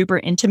something super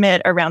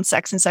intimate around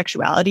sex and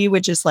sexuality,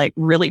 which is like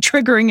really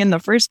triggering in the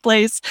first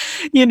place,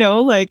 you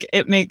know, like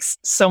it makes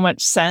so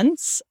much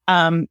sense.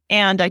 And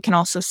I can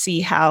also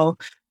see how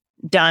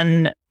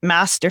done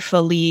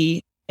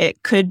masterfully,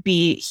 it could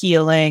be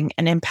healing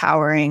and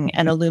empowering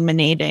and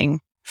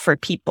illuminating for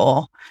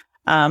people.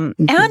 And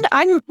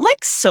I'm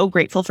like so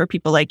grateful for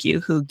people like you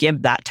who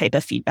give that type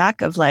of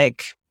feedback of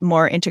like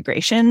more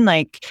integration.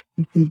 Like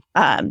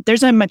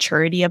there's a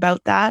maturity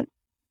about that.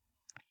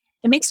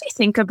 It makes me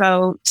think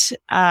about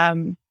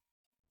when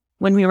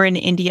we were in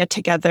India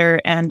together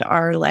and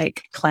our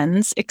like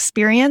cleanse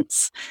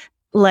experience.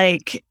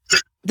 Like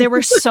there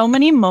were so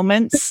many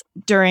moments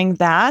during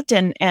that.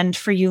 And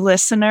for you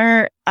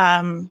listener,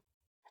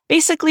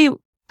 basically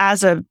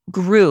as a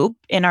group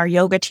in our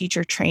yoga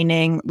teacher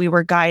training, we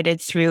were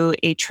guided through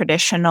a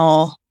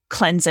traditional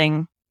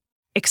cleansing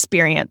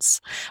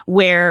experience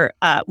where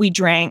we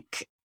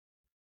drank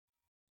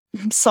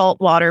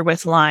salt water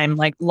with lime,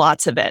 like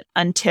lots of it,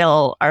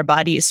 until our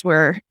bodies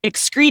were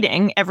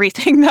excreting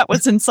everything that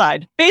was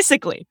inside,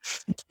 basically.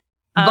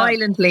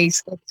 Violently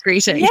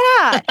excreting.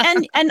 Yeah.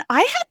 And I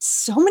had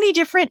so many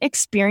different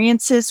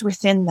experiences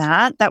within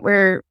that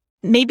were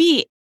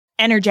maybe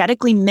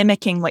energetically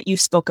mimicking what you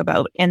spoke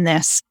about in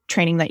this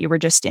training that you were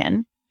just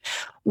in,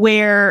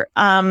 where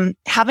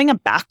having a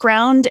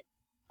background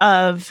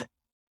of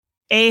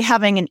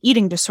having an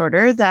eating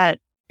disorder that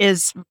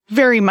is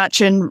very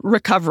much in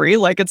recovery,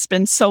 like it's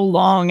been so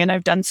long and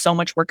I've done so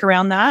much work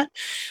around that,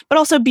 but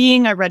also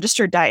being a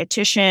registered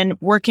dietitian,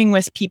 working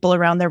with people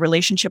around their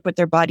relationship with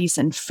their bodies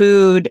and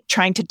food,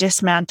 trying to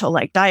dismantle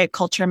like diet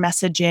culture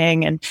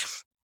messaging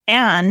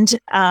and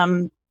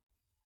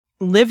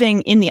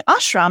living in the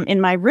ashram in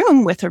my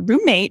room with a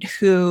roommate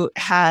who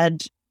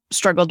had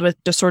struggled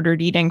with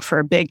disordered eating for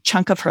a big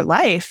chunk of her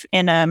life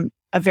in a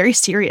very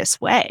serious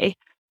way.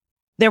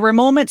 There were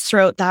moments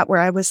throughout that where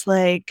I was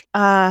like,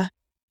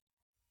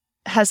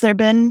 has there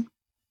been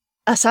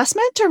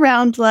assessment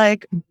around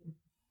like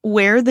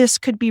where this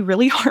could be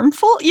really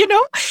harmful, you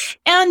know?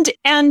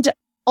 And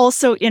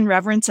also in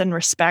reverence and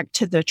respect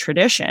to the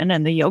tradition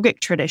and the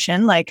yogic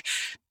tradition, like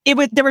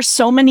there were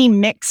so many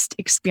mixed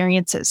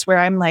experiences where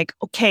I'm like,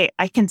 okay,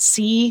 I can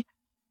see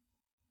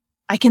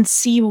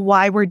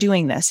why we're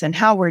doing this and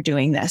how we're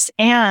doing this.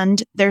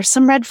 And there's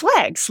some red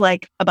flags,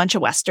 like a bunch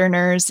of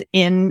Westerners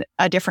in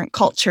a different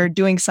culture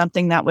doing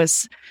something that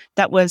was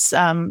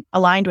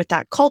aligned with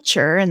that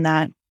culture and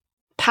that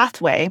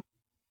pathway.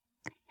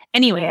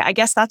 Anyway, I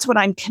guess that's what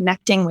I'm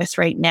connecting with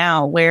right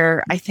now,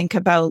 where I think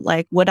about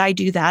like, would I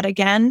do that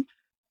again?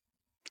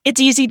 It's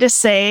easy to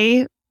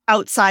say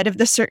outside of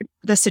the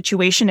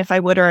situation if I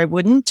would or I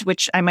wouldn't,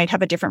 which I might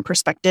have a different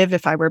perspective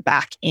if I were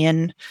back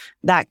in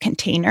that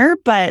container.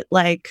 But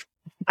like,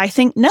 I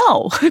think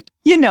no,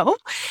 you know,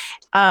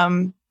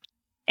 and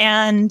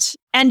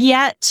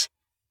yet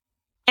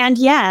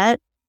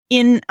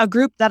in a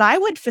group that I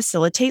would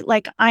facilitate,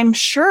 like I'm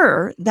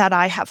sure that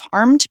I have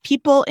harmed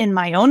people in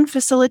my own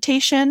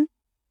facilitation,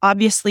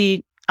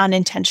 obviously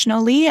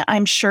unintentionally.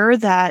 I'm sure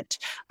that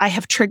I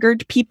have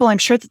triggered people. I'm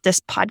sure that this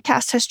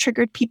podcast has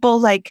triggered people.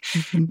 Like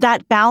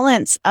that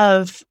balance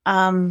of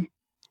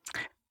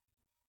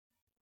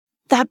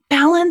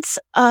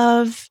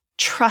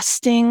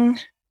trusting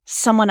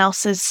someone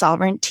else's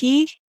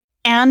sovereignty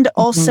and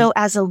also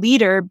as a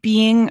leader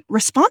being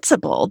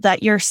responsible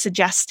that you're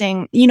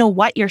suggesting, you know,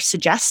 what you're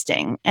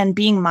suggesting and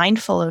being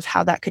mindful of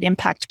how that could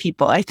impact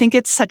people. I think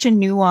it's such a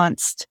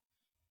nuanced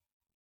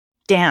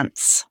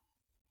dance.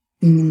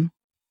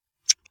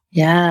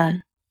 Yeah.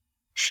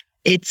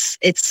 It's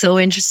so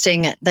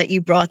interesting that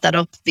you brought that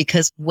up,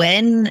 because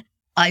when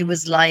I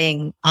was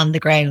lying on the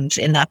ground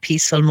in that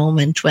peaceful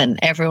moment when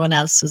everyone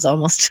else was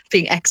almost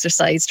being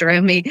exercised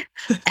around me,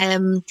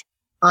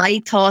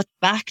 I thought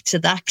back to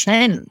that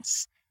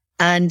cleanse.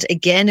 And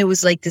again, it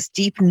was like this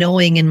deep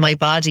knowing in my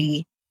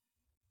body,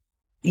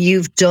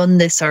 you've done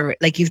this, or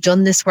like you've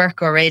done this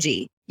work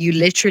already. You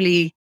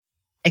literally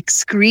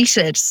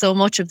excreted so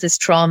much of this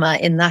trauma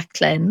in that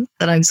cleanse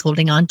that I was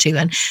holding on to.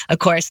 And of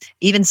course,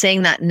 even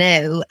saying that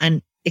now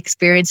and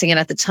experiencing it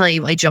at the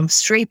time, I jumped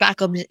straight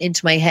back up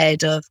into my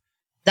head of,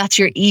 that's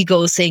your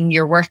ego saying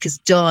your work is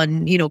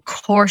done. Of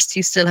course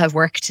you still have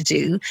work to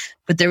do,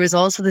 but there was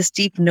also this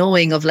deep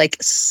knowing of like,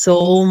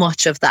 so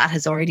much of that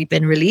has already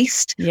been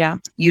released. Yeah.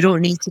 You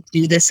don't need to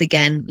do this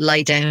again.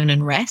 Lie down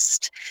and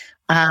rest.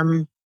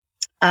 And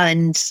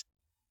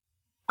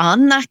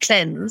on that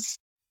cleanse,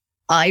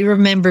 I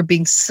remember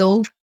being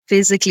so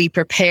physically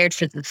prepared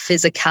for the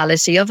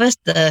physicality of it,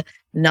 the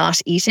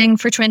not eating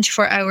for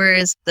 24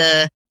 hours,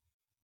 the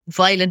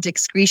violent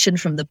excretion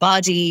from the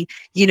body,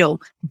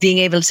 being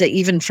able to,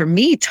 even for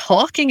me,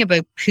 talking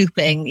about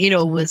pooping,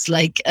 was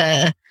like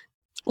an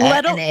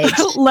edge.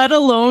 Let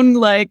alone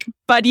like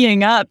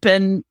buddying up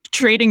and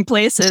trading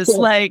places, Sure.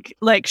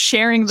 like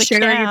sharing the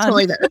sharing can. A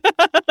toilet.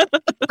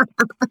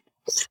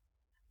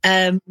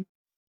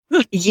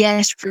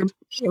 Yes, for me,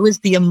 it was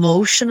the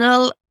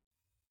emotional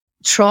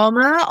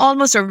trauma,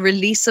 almost a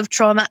release of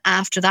trauma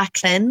after that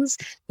cleanse.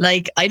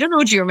 Like, I don't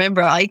know, do you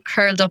remember? I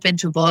curled up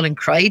into a ball and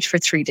cried for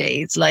 3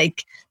 days.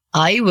 Like,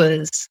 I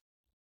was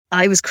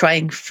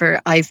crying for,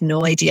 I've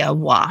no idea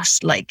what.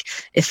 Like,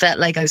 it felt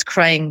like I was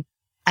crying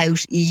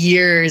out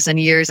years and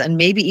years and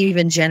maybe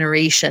even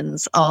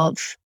generations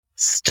of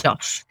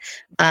stuff.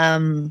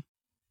 And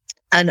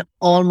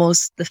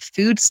almost the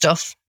food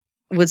stuff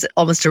was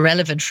almost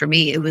irrelevant for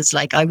me. It was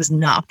like I was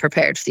not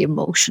prepared for the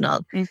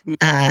emotional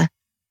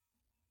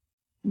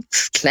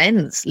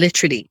cleanse,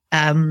 literally.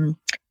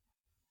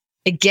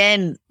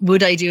 Again,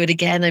 would I do it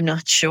again? I'm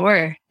not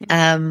sure.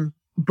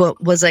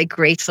 But was I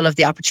grateful of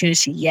the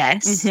opportunity?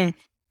 Yes. And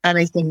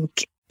I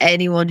think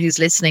anyone who's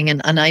listening,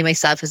 and I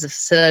myself as a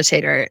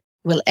facilitator,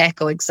 will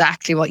echo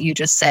exactly what you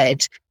just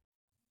said.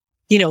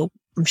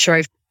 I'm sure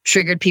I've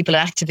triggered people,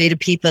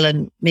 activated people,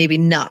 and maybe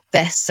not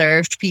best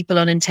served people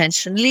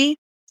unintentionally.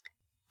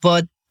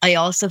 But I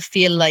also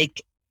feel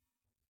like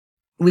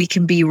we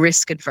can be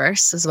risk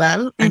adverse as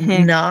well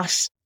and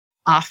not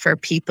offer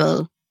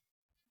people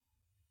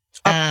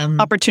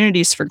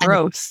opportunities for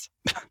growth.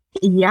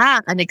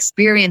 And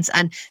experience.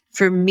 And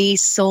for me,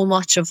 so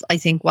much of, I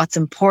think, what's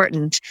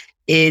important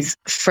is,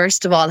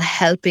 first of all,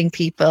 helping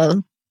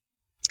people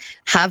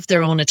have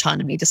their own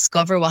autonomy,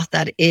 discover what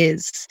that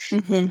is,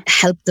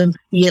 help them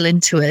feel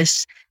into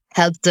it,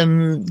 help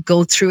them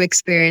go through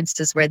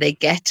experiences where they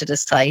get to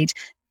decide,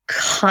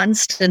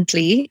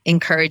 constantly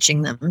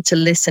encouraging them to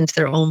listen to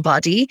their own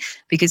body.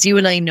 Because you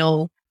and I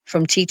know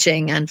from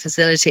teaching and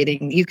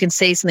facilitating, you can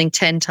say something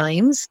 10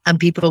 times and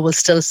people will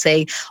still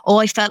say, oh,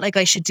 I felt like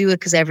I should do it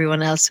because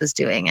everyone else was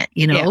doing it,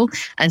 Yeah.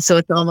 And so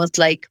it's almost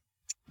like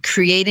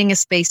creating a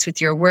space with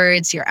your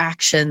words, your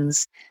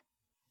actions,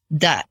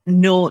 that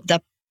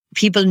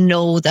people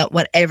know that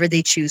whatever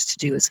they choose to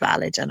do is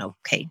valid and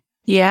okay.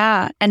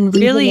 Yeah. And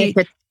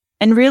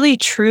really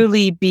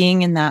truly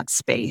being in that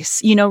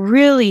space,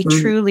 really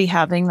truly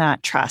having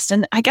that trust.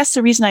 And I guess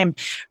the reason I'm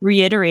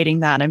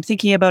reiterating that, I'm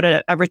thinking about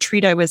a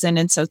retreat I was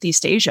in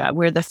Southeast Asia,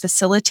 where the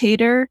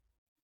facilitator,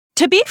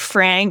 to be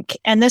frank,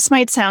 and this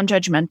might sound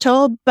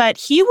judgmental, but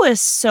he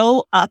was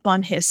so up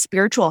on his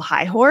spiritual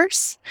high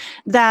horse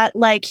that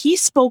like he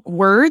spoke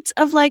words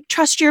of like,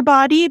 trust your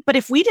body. But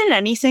if we did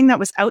anything that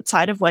was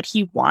outside of what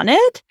he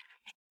wanted,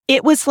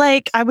 it was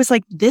like, I was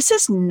like, this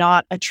is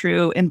not a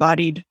true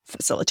embodied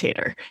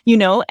facilitator,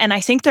 And I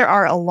think there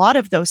are a lot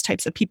of those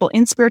types of people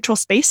in spiritual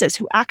spaces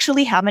who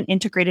actually haven't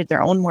integrated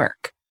their own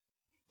work,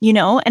 and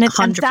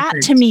that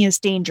to me is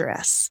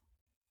dangerous.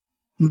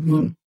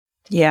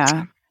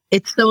 Yeah.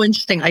 It's so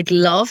interesting. I'd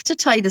love to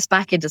tie this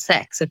back into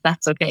sex, if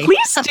that's okay.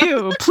 Please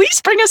do. Please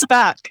bring us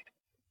back.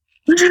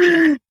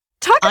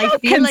 Talk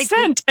about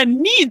consent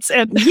and needs.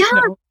 And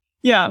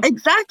yeah,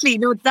 exactly.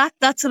 No,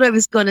 that's what I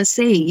was going to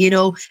say.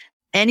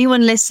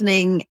 Anyone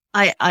listening,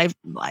 I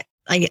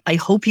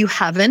hope you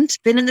haven't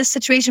been in this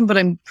situation, but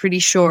I'm pretty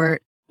sure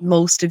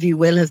most of you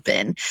will have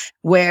been,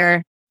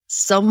 where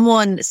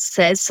someone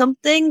says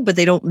something, but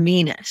they don't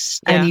mean it.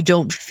 Yeah. And you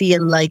don't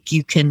feel like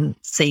you can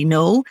say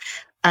no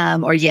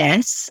or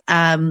yes.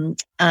 And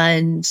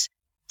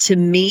to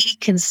me,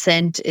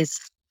 consent is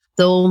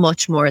so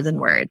much more than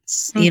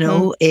words.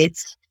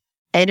 It's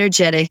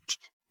energetic,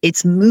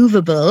 it's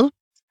movable,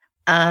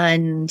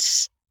 and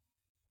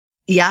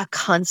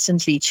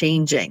constantly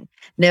changing.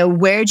 Now,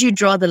 where do you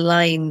draw the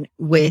line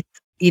with,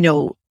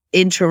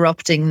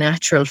 interrupting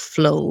natural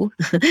flow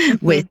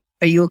with,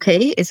 are you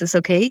okay? Is this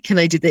okay? Can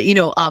I do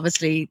that?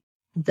 Obviously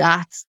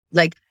that's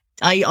like,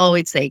 I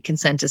always say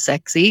consent is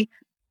sexy,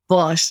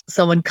 but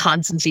someone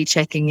constantly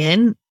checking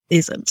in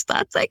isn't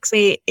that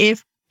sexy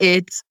if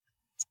it's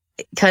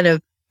kind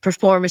of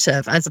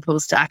performative as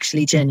opposed to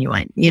actually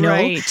genuine,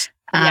 Right.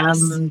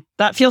 Yes.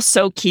 That feels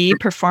so key,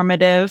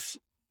 performative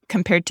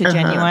compared to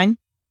genuine.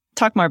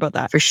 Talk more about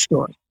that. For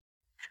sure.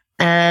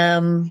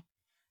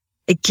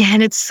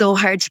 Again, it's so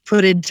hard to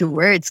put into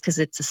words because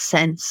it's a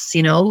sense,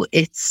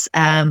 it's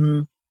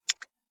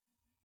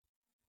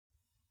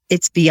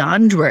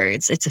beyond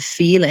words. It's a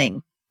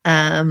feeling.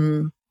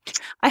 I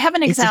have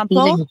an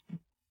example.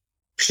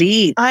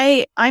 Please.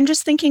 I'm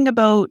just thinking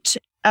about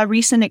a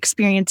recent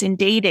experience in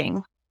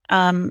dating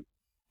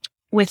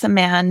with a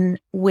man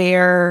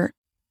where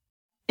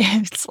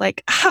it's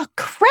like, oh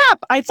crap,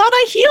 I thought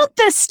I healed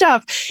this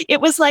stuff.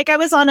 It was like I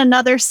was on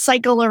another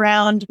cycle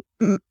around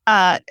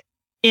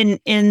in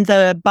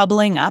the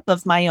bubbling up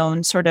of my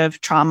own sort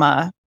of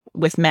trauma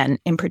with men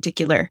in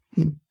particular,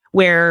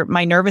 where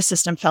my nervous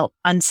system felt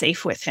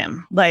unsafe with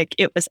him. Like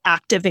it was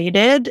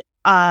activated.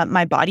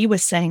 My body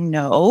was saying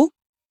no.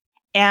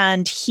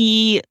 And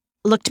he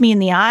looked me in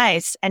the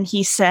eyes and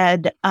he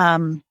said,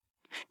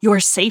 you're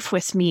safe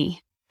with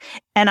me.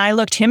 And I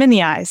looked him in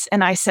the eyes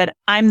and I said,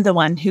 I'm the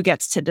one who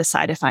gets to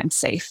decide if I'm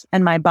safe.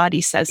 And my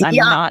body says I'm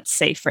not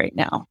safe right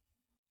now,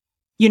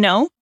 you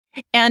know?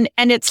 And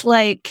it's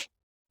like,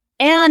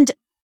 and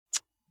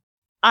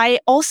I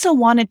also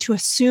wanted to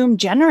assume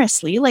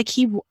generously, like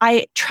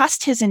I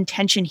trust his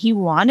intention. He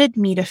wanted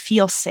me to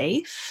feel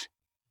safe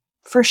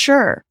for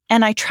sure.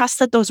 And I trust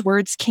that those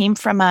words came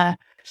from a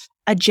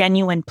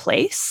genuine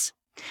place,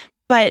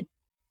 but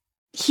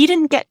he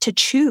didn't get to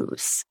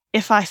choose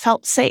if I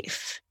felt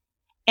safe.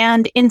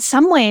 And in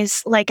some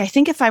ways, like, I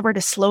think if I were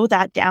to slow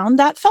that down,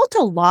 that felt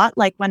a lot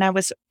like when I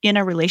was in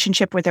a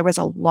relationship where there was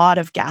a lot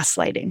of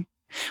gaslighting,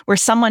 where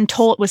someone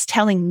was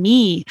telling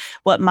me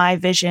what my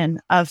vision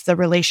of the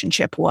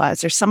relationship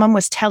was, or someone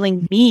was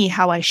telling me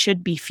how I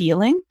should be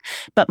feeling,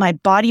 but my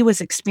body was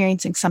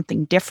experiencing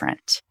something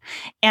different.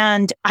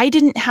 And I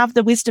didn't have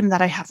the wisdom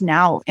that I have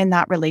now in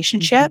that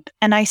relationship.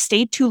 And I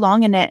stayed too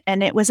long in it,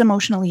 and it was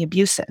emotionally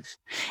abusive,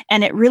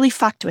 and it really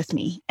fucked with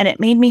me, and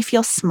it made me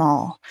feel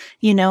small,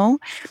 you know?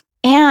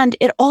 And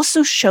it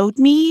also showed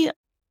me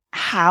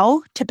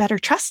how to better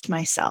trust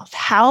myself,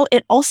 how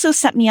it also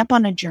set me up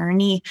on a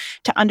journey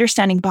to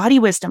understanding body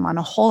wisdom on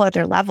a whole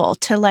other level,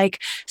 to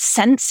like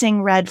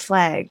sensing red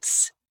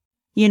flags,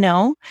 you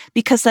know,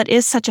 because that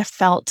is such a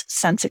felt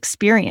sense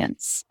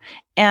experience.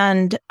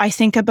 And I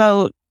think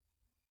about,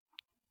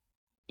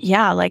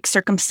 like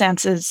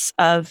circumstances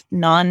of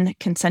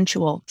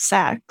non-consensual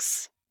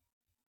sex,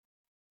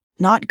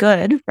 not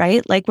good,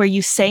 right? Like where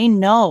you say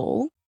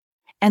no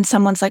and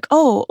someone's like,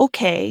 oh,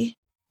 okay,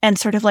 and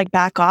sort of like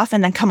back off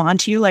and then come on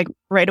to you like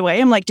right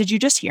away. I'm like, did you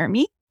just hear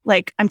me?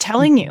 Like, I'm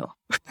telling you.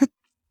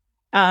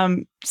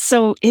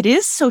 So it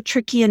is so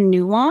tricky and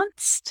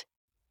nuanced.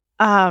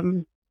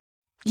 What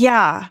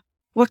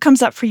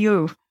comes up for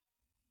you?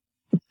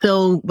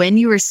 So when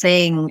you were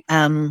saying,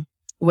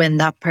 when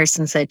that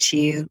person said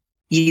to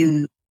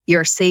you,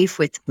 you're safe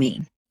with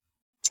me.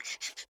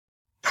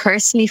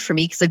 Personally for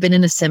me, because I've been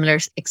in a similar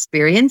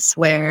experience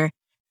where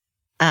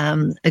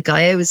a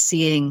guy I was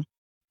seeing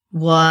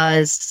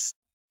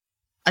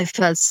I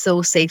felt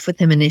so safe with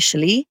him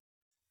initially.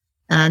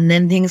 And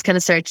then things kind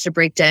of started to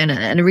break down,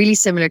 and a really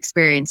similar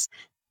experience.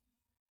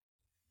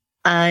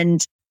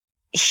 And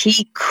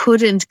he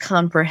couldn't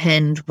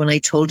comprehend when I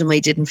told him I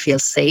didn't feel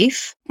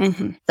safe,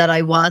 that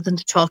I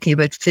wasn't talking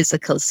about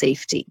physical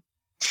safety.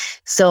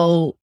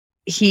 So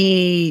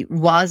he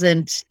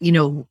wasn't,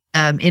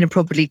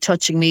 inappropriately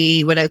touching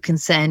me without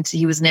consent.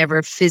 He was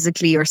never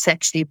physically or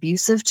sexually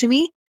abusive to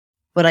me,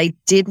 but I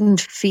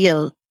didn't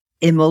feel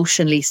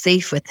emotionally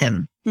safe with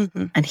him.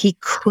 And he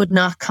could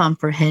not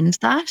comprehend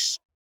that.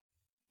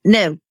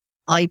 Now,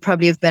 I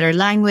probably have better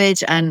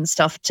language and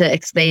stuff to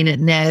explain it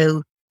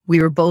now.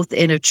 We were both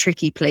in a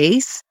tricky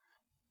place.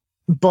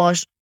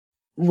 But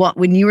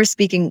when you were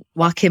speaking,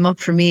 what came up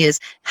for me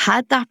is,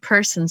 had that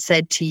person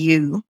said to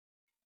you,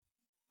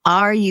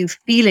 are you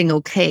feeling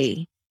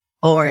okay?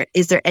 Or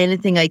is there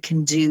anything I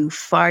can do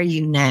for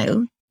you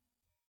now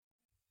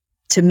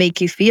to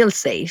make you feel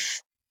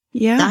safe?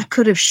 Yeah. That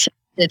could have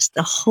shifted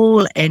the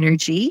whole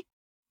energy.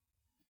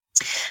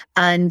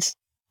 And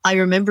I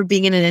remember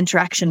being in an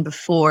interaction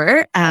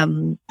before,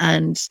 and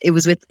it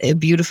was with a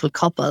beautiful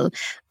couple,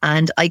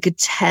 and I could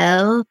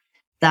tell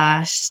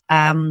that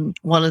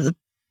one of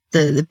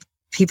the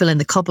people in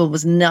the couple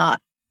was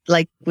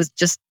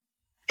just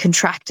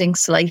contracting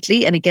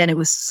slightly. And again, it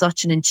was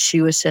such an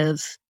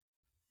intuitive,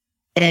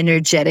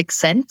 energetic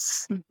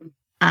sense.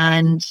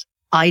 And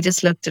I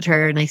just looked at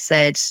her and I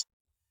said,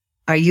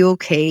 are you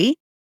okay?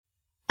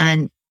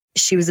 And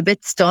she was a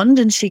bit stunned,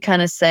 and she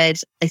kind of said,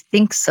 I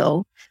think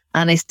so.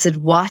 And I said,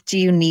 what do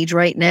you need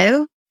right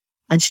now?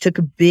 And she took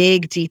a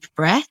big, deep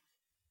breath,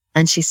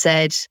 and she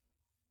said,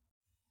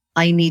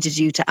 I needed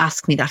you to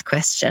ask me that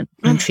question.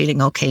 I'm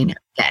feeling okay now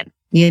again.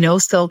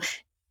 So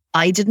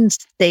I didn't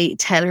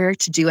tell her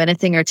to do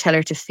anything or tell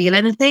her to feel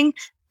anything.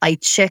 I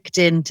checked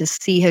in to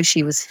see how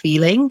she was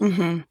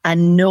feeling,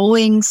 and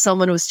knowing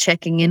someone was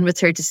checking in with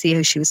her to see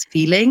how she was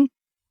feeling,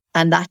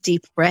 and that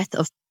deep breath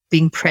of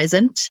being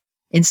present,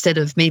 instead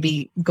of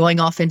maybe going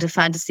off into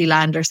fantasy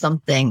land or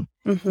something,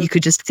 you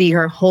could just see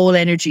her whole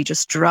energy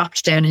just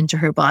dropped down into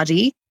her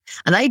body.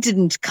 And I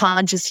didn't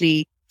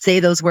consciously say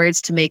those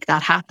words to make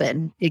that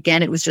happen.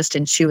 Again, it was just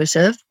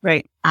intuitive.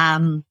 Right.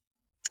 And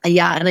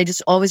I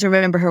just always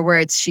remember her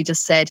words. She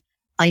just said,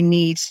 I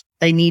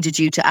needed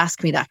you to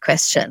ask me that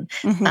question.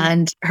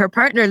 And her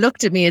partner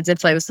looked at me as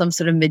if I was some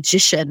sort of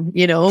magician,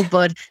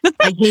 but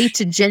I hate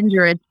to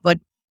gender it,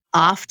 but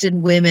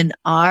often women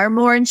are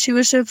more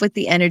intuitive with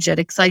the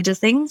energetic side of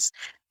things.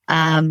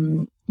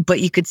 But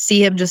you could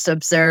see him just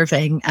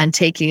observing and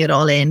taking it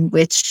all in,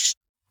 which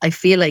I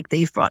feel like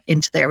they've brought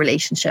into their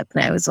relationship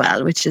now as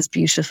well, which is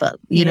beautiful,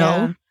 you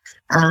know?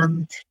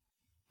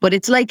 But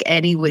it's like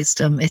any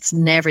wisdom. It's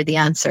never the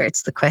answer.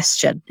 It's the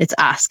question. It's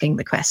asking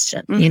the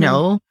question, you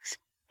know,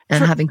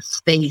 and having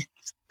space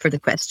for the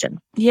question.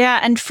 Yeah.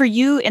 And for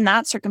you in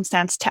that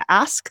circumstance to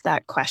ask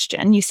that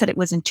question, you said it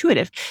was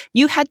intuitive.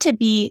 You had to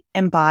be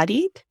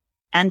embodied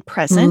and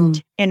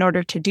present in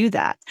order to do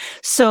that.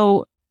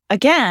 So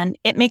again,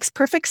 it makes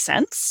perfect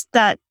sense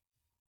that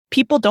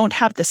people don't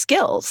have the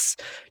skills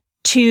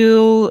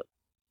to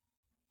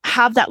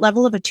have that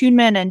level of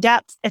attunement and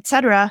depth,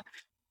 etc.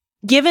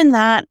 Given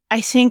that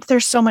I think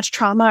there's so much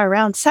trauma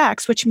around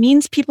sex, which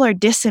means people are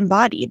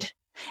disembodied.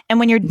 And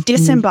when you're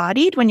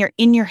disembodied, when you're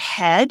in your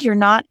head, you're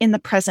not in the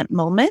present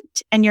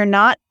moment, and you're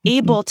not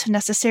able to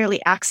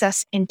necessarily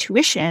access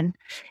intuition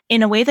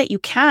in a way that you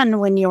can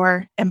when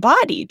you're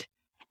embodied.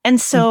 And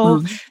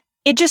so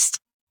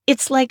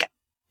it's like,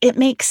 it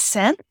makes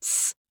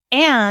sense.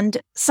 And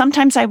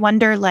sometimes I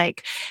wonder,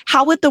 like,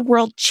 how would the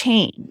world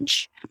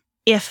change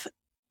if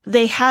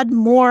they had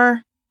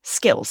more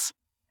skills,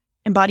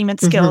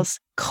 embodiment skills,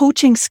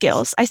 coaching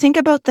skills? I think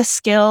about the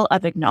skill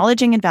of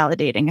acknowledging and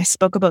validating. I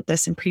spoke about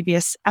this in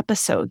previous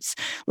episodes,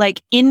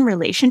 like in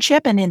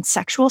relationship and in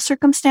sexual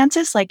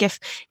circumstances. Like if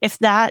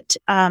that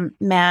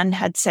man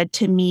had said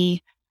to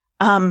me,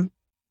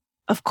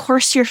 of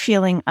course you're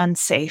feeling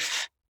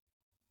unsafe,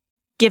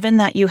 given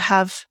that you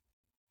have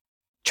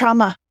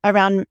trauma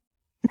around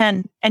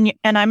men and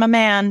I'm a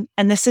man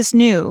and this is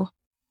new.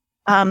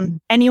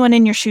 Anyone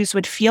in your shoes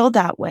would feel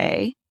that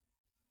way.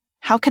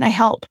 How can I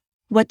help?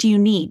 What do you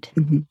need?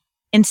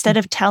 Instead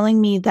of telling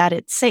me that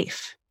it's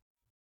safe.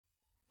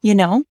 You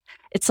know,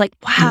 it's like,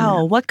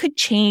 wow, what could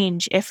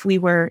change if we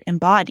were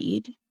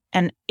embodied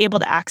and able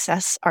to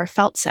access our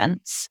felt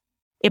sense,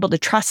 able to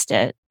trust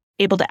it,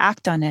 able to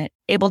act on it,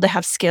 able to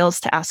have skills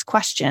to ask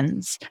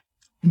questions.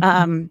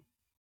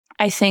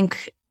 I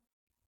think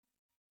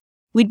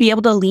we'd be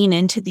able to lean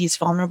into these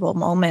vulnerable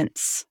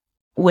moments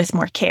with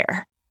more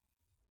care.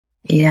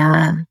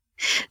 Yeah.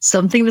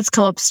 Something that's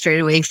come up straight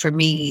away for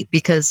me,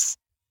 because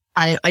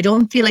I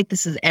don't feel like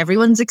this is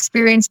everyone's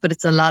experience, but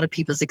it's a lot of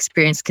people's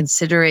experience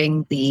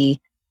considering the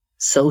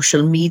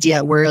social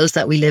media world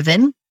that we live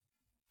in.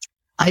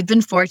 I've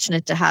been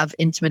fortunate to have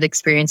intimate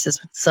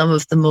experiences with some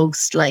of the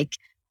most like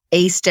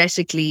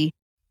aesthetically,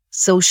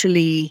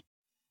 socially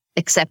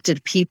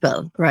accepted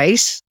people,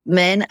 right?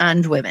 Men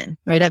and women,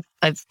 right?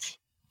 I've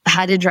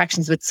had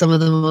interactions with some of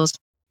the most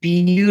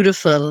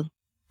beautiful,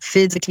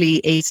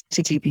 physically,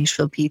 aesthetically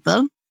beautiful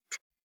people.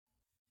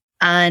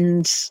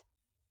 And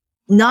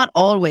not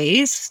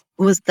always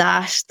was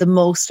that the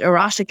most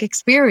erotic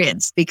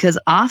experience, because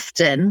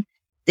often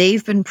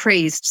they've been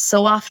praised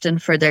so often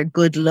for their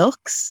good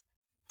looks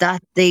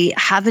that they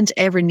haven't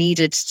ever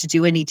needed to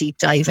do any deep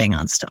diving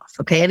on stuff.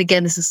 Okay. And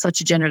again, this is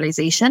such a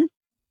generalization.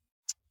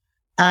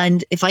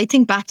 And if I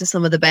think back to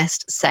some of the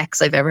best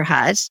sex I've ever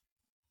had,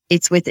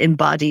 it's with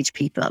embodied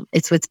people.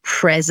 It's with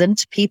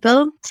present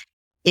people.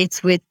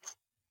 It's with,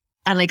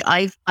 and like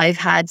I've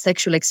had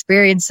sexual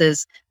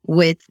experiences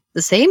with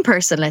the same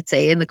person, let's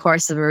say, in the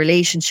course of a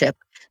relationship,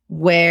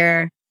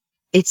 where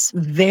it's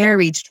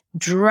varied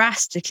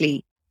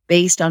drastically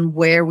based on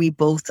where we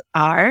both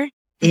are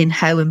in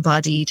how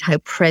embodied, how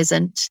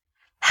present,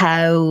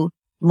 how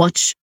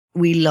much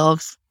we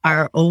love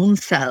our own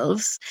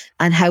selves,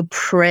 and how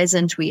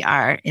present we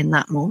are in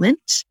that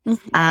moment.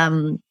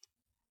 And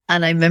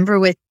I remember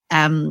with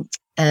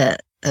a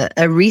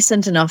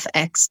recent enough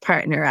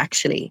ex-partner,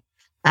 actually,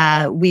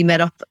 we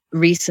met up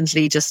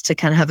recently just to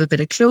kind of have a bit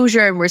of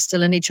closure, and we're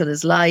still in each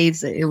other's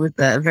lives. It was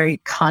a very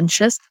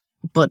conscious,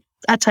 but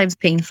at times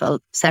painful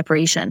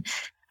separation.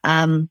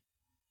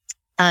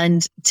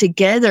 And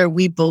together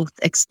we both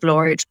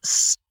explored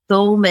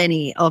so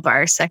many of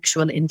our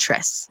sexual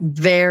interests,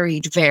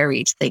 varied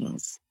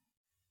things.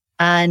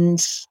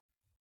 And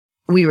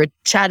we were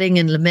chatting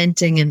and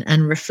lamenting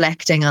and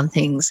reflecting on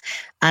things.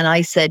 And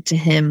I said to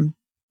him,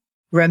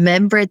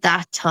 remember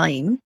that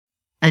time?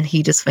 And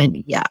he just went,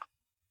 yeah.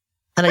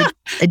 And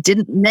I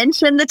didn't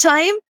mention the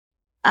time.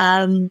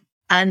 And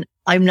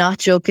I'm not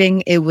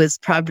joking. It was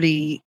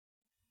probably,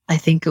 I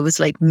think it was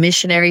like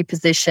missionary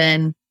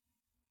position,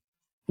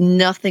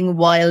 nothing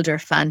wild or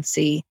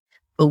fancy,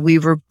 but we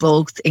were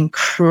both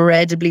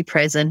incredibly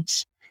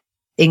present,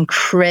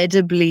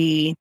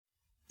 incredibly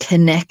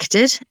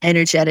connected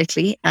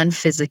energetically and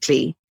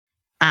physically.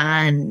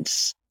 And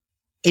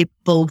it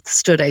both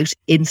stood out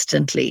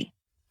instantly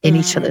in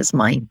each other's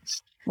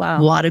minds.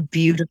 Wow. What a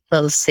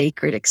beautiful,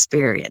 sacred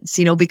experience,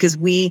 you know, because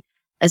we,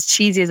 as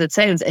cheesy as it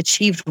sounds,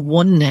 achieved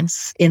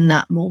oneness in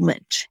that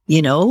moment,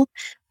 you know?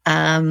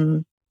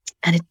 And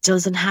it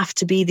doesn't have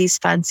to be these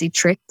fancy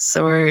tricks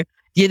or,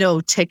 you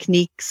know,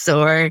 techniques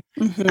or,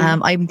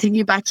 I'm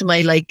thinking back to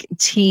my like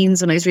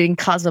teens when I was reading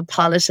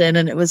Cosmopolitan,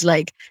 and it was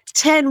like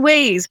 10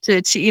 ways to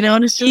achieve, you know,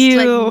 and it's just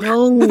like,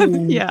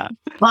 no, yeah.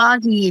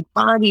 body.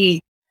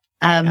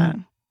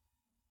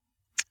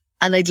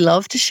 And I'd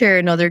love to share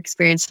another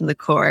experience from the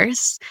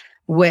course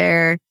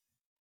where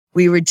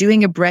we were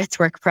doing a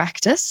breathwork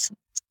practice,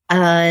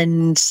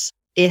 and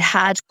it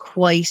had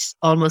quite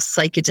almost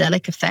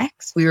psychedelic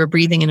effects. We were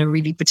breathing in a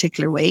really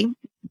particular way.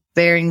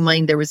 Bearing in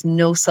mind there was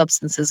no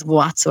substances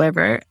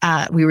whatsoever.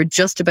 We were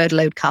just about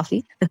allowed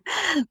coffee.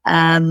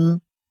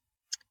 And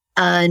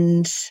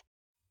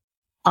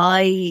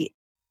I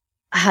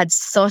had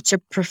such a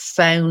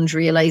profound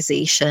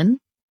realization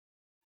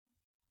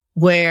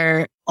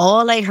where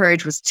all I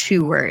heard was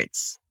two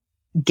words: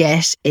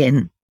 get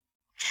in.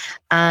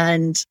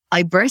 And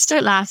I burst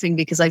out laughing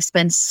because I've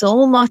spent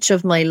so much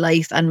of my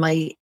life and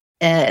my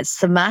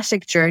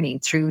somatic journey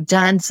through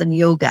dance and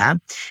yoga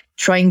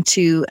trying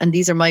to, and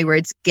these are my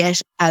words,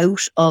 get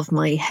out of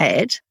my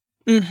head.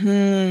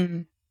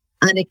 Mm-hmm.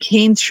 And it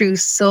came through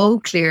so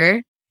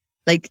clear.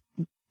 Like,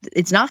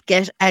 it's not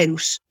get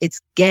out, it's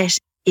get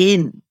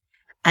in.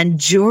 And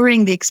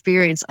during the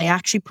experience, I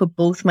actually put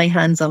both my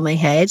hands on my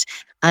head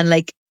and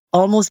like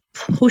almost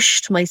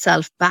pushed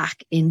myself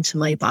back into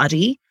my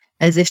body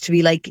as if to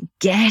be like,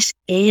 get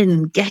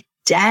in, get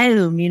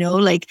down, you know,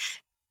 like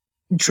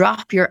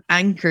drop your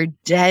anchor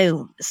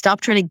down.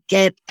 Stop trying to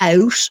get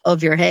out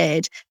of your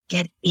head,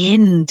 get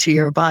into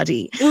your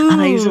body. Ooh.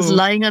 And I was just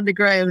lying on the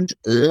ground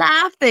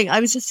laughing. I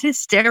was just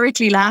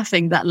hysterically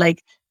laughing that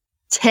like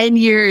 10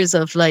 years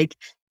of like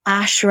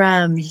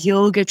ashram,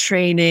 yoga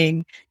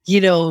training,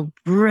 you know,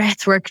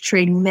 breathwork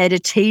training,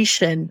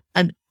 meditation,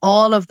 and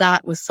all of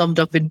that was summed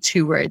up in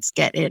two words: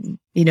 get in,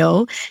 you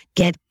know,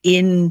 get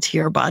into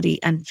your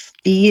body and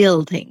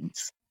feel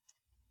things.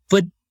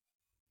 But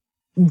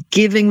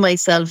giving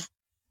myself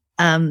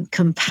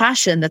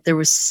compassion that there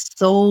was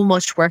so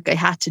much work I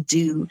had to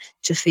do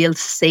to feel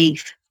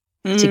safe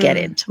to get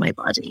into my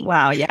body.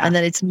 Wow, yeah. And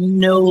that it's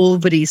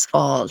nobody's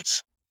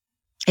fault.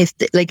 If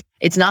like,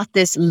 it's not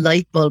this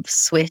light bulb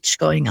switch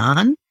going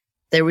on.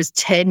 There was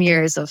 10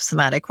 years of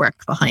somatic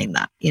work behind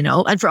that, you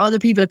know, and for other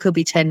people, it could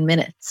be 10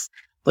 minutes.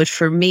 But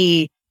for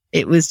me,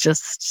 it was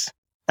just,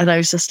 and I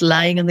was just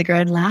lying on the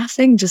ground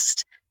laughing,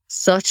 just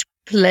such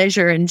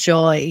pleasure and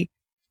joy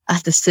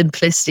at the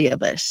simplicity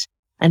of it.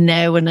 And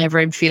now whenever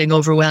I'm feeling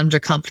overwhelmed or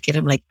complicated,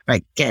 I'm like,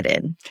 right, get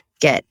in,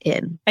 get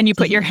in. And you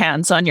put your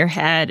hands on your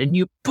head and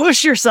you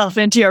push yourself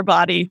into your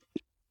body.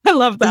 I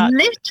love that.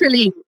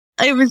 Literally.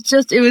 It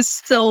was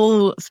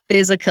so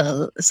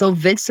physical, so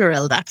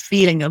visceral, that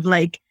feeling of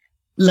like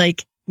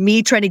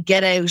me trying to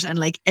get out and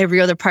like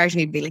every other part of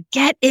me be like,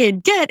 get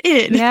in, get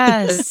in.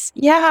 Yes.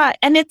 Yeah.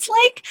 And it's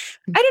like,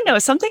 I don't know,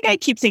 something I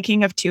keep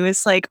thinking of too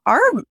is like our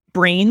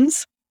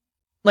brains,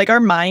 like our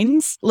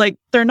minds, like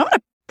they're not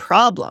a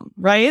problem,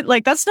 right?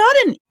 Like that's not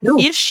an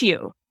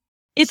issue.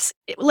 It's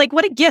like,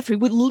 what a gift. We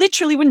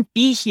literally wouldn't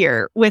be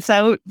here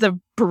without the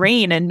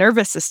brain and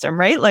nervous system,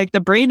 right? Like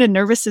the brain and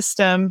nervous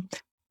system,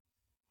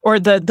 or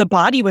the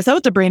body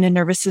without the brain and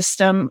nervous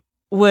system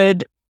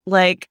would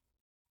like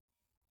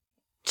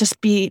just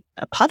be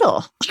a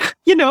puddle,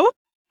 you know?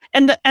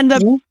 And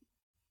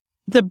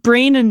the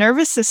brain and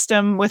nervous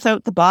system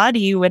without the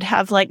body would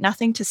have like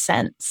nothing to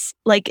sense.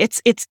 Like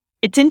it's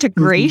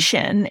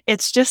integration. Mm-hmm.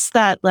 It's just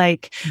that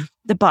like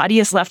the body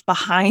is left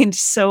behind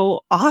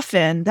so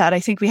often that I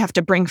think we have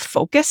to bring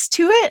focus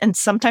to it. And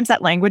sometimes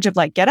that language of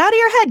like, get out of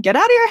your head, get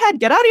out of your head,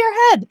 get out of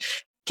your head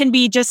can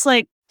be just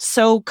like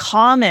so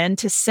common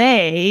to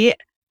say.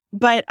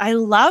 But I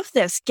love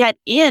this, get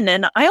in.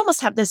 And I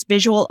almost have this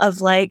visual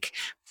of like,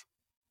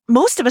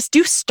 most of us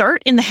do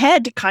start in the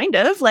head, kind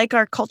of like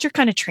our culture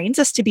kind of trains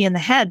us to be in the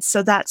head.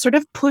 So that sort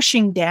of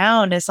pushing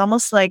down is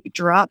almost like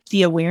drop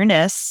the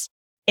awareness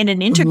in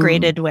an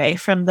integrated way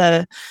from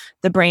the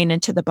brain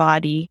into the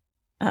body.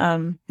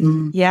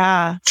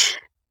 Yeah.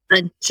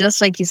 And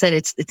just like you said,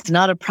 it's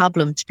not a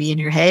problem to be in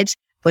your head,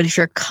 but if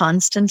you're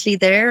constantly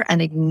there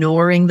and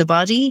ignoring the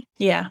body,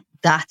 yeah,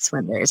 that's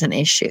when there's an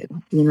issue,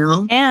 you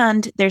know?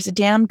 And there's a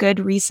damn good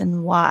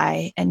reason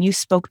why. And you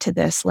spoke to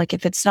this, like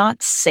if it's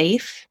not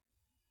safe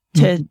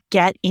to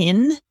get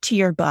in to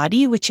your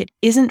body, which it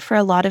isn't for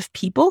a lot of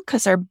people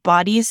because our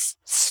bodies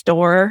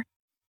store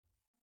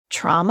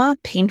trauma,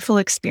 painful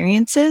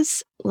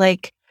experiences,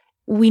 like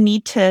we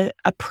need to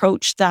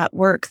approach that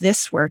work,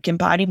 this work,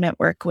 embodiment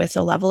work, with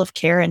a level of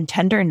care and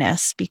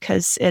tenderness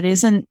because it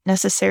isn't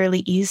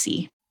necessarily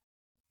easy.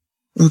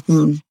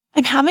 Mm-hmm.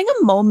 I'm having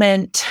a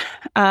moment.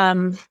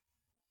 There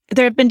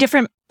have been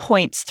different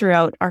points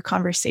throughout our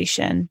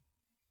conversation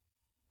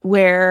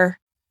where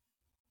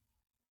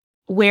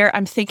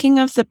I'm thinking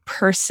of the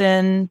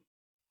person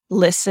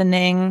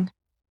listening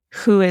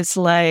who is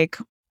like,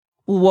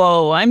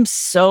 whoa, I'm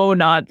so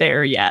not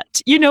there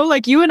yet. You know,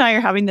 like you and I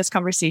are having this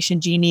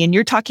conversation, Jeannie, and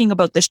you're talking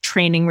about this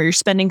training where you're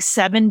spending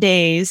 7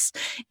 days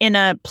in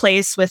a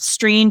place with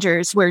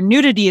strangers where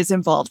nudity is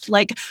involved.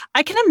 Like,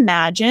 I can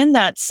imagine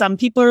that some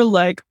people are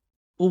like,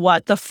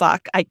 what the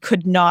fuck? I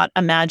could not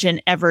imagine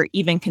ever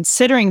even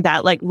considering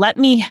that. Like,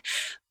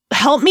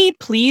 help me,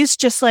 please,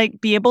 just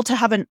like be able to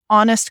have an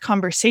honest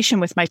conversation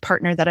with my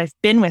partner that I've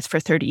been with for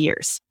 30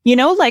 years. You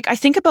know, like I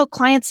think about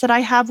clients that I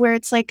have where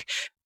it's like,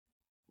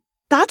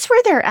 that's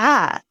where they're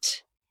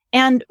at.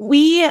 And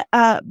we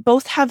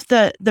both have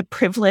the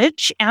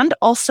privilege and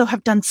also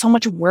have done so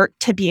much work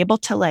to be able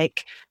to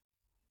like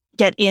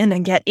get in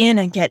and get in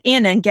and get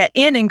in and get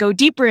in and go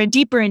deeper and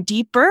deeper and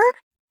deeper.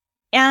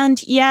 And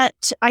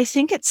yet I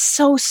think it's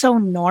so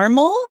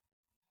normal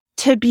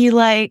to be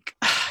like,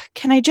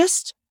 can I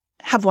just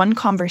have one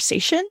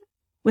conversation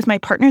with my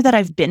partner that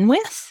I've been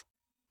with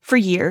for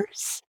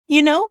years,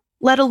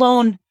 let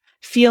alone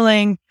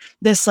feeling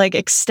this like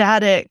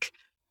ecstatic,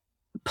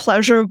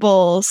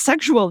 pleasurable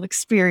sexual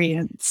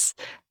experience.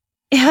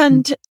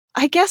 And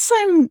I guess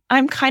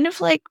I'm kind of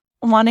like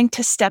wanting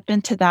to step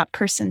into that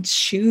person's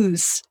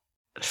shoes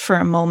for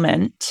a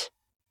moment.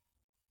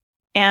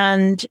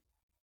 And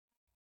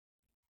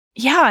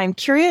yeah, I'm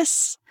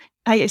curious.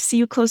 I see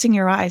you closing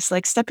your eyes,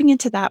 like stepping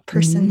into that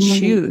person's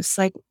shoes.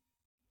 Like,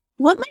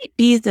 what might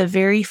be the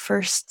very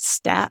first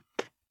step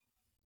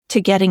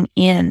to getting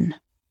in?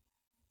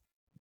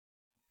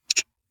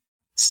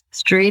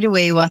 Straight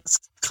away, what's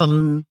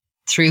come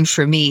through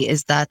for me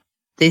is that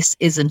this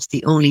isn't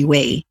the only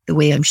way, the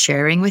way I'm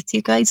sharing with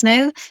you guys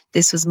now.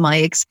 This was my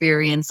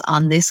experience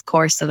on this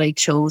course that I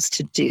chose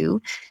to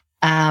do.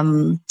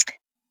 But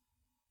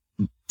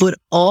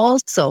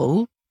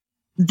also,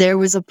 there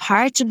was a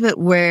part of it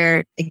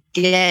where,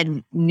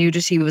 again,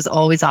 nudity was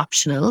always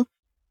optional,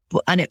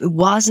 and it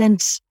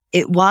wasn't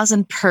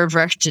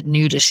perverted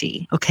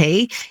nudity,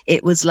 okay?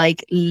 It was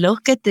like,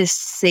 look at this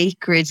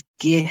sacred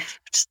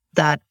gift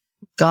that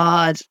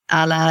God,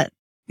 Allah,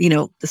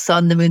 the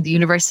sun, the moon, the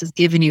universe has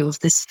given you of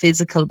this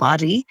physical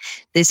body,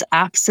 this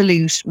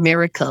absolute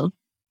miracle.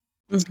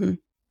 Mm-hmm.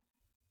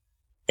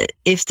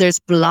 If there's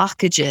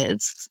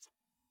blockages,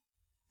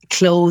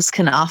 clothes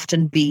can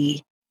often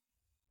be,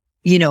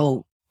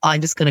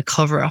 I'm just going to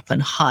cover up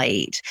and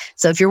hide.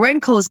 So if you're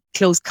wearing clothes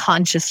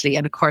consciously,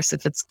 and of course,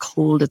 if it's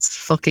cold, it's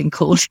fucking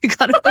cold. You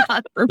got to put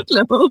on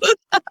some clothes.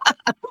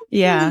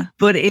 Yeah.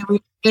 But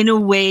in a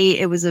way,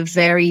 it was a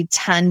very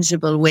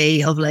tangible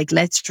way of like,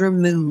 let's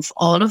remove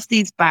all of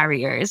these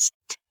barriers.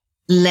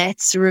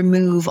 Let's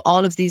remove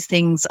all of these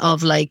things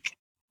of like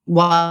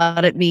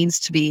what it means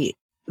to be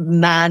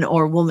man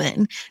or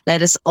woman.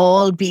 Let us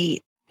all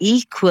be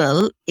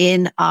equal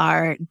in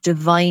our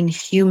divine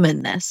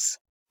humanness.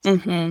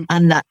 Mm-hmm.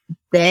 And that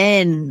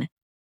then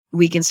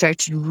we can start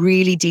to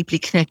really deeply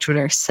connect with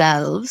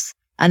ourselves.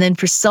 And then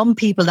for some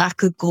people that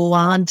could go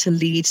on to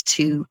lead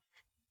to,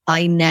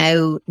 I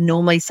now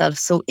know myself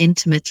so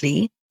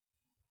intimately,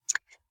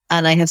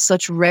 and I have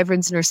such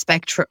reverence and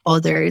respect for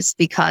others,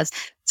 because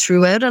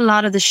throughout a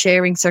lot of the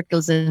sharing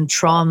circles in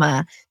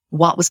trauma,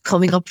 what was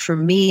coming up for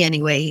me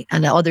anyway,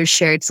 and others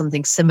shared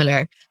something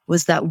similar,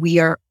 was that we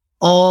are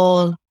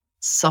all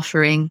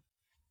suffering,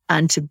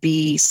 and to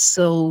be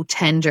so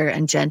tender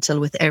and gentle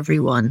with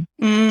everyone.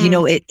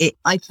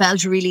 I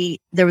felt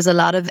really, there was a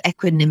lot of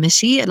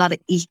equanimity, a lot of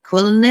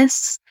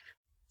equalness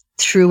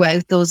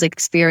throughout those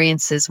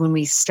experiences when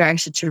we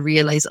started to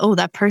realize, oh,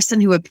 that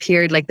person who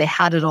appeared like they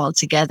had it all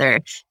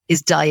together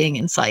is dying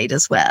inside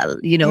as well,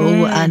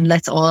 and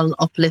let's all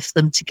uplift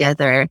them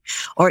together.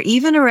 Or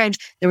even around,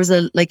 there was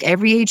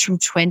every age from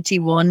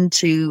 21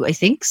 to I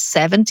think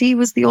 70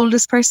 was the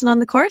oldest person on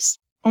the course.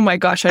 Oh my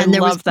gosh, and there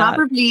love was that.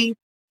 Probably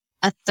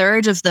a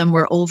third of them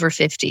were over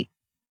 50.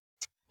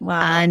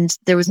 Wow. And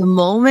there was a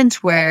moment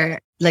where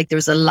there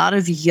was a lot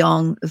of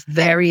young,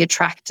 very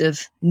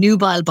attractive,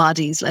 nubile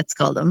bodies, let's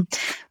call them.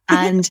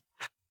 And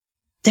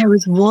there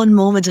was one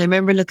moment, I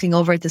remember looking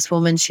over at this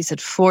woman. She said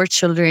 4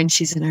 children.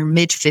 She's in her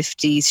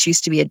mid-50s. She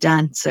used to be a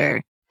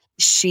dancer.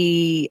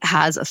 She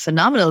has a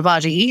phenomenal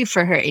body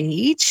for her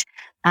age.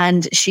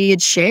 And she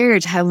had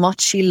shared how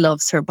much she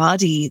loves her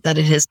body, that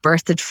it has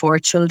birthed 4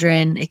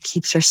 children. It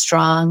keeps her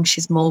strong.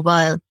 She's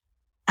mobile.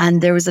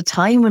 And there was a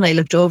time when I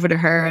looked over to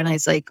her and I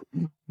was like,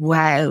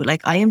 wow,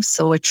 I am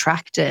so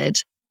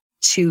attracted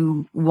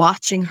to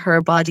watching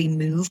her body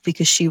move,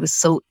 because she was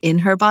so in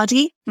her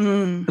body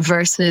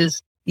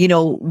versus,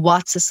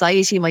 what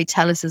society might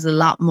tell us is a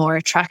lot more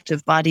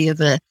attractive body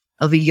of a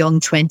young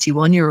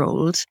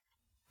 21-year-old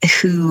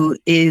who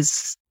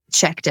is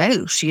checked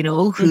out,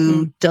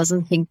 who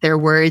doesn't think they're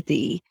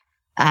worthy.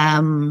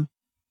 And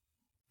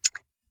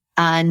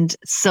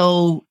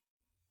so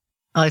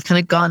I've kind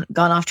of gone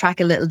off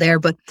track a little there,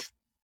 but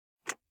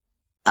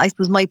I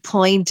suppose my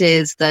point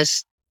is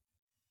that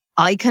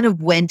I kind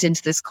of went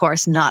into this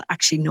course not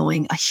actually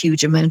knowing a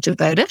huge amount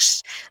about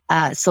it.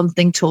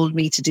 Something told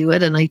me to do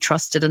it and I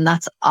trusted. And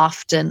that's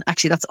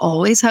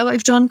always how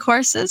I've done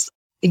courses,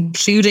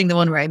 including the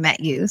one where I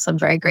met you. So I'm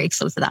very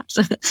grateful for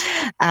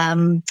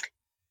that.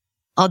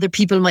 Other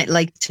people might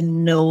like to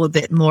know a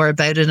bit more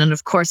about it. And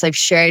of course, I've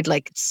shared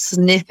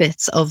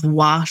snippets of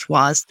what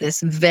was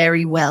this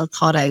very well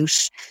thought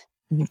out,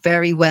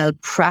 very well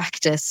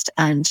practiced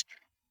and,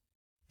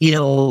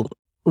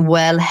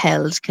 well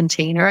held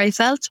container, I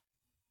felt,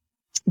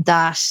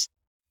 that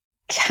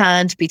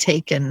can't be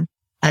taken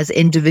as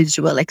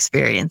individual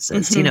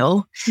experiences,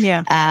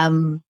 Yeah.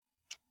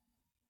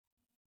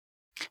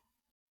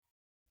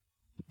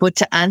 But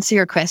to answer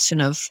your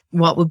question of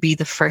what would be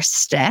the first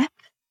step,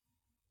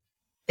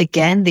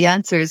 again, the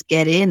answer is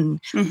get in.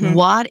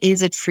 What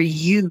is it for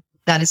you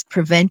that is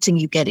preventing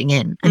you getting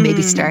in? And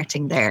maybe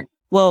starting there.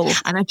 Whoa.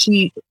 And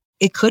actually,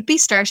 it could be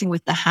starting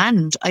with the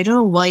hand. I don't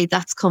know why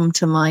that's come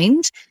to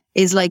mind.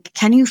 Is like,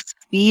 can you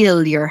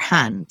feel your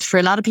hand? For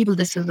a lot of people,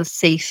 this is a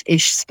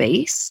safe-ish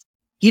space.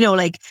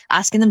 Like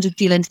asking them to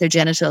feel into their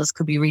genitals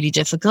could be really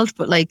difficult,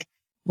 but like,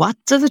 what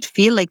does it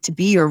feel like to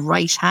be your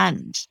right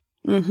hand?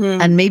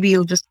 Mm-hmm. And maybe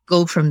you'll just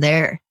go from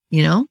there,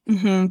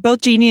 Mm-hmm.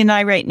 Both Jeannie and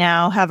I right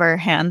now have our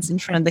hands in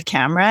front of the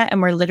camera,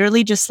 and we're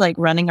literally just like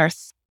running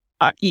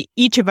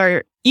each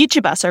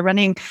of us are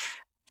running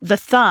the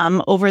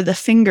thumb over the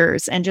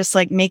fingers and just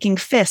like making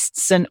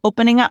fists and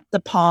opening up the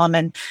palm.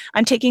 And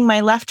I'm taking my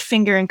left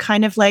finger and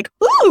kind of like,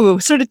 ooh,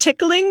 sort of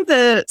tickling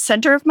the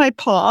center of my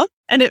paw.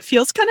 And it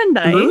feels kind of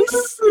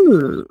nice.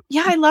 Ooh.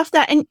 Yeah, I love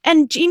that.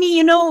 And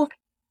Jeannie,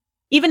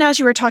 even as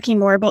you were talking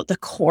more about the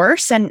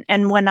course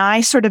and when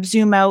I sort of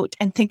zoom out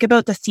and think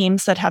about the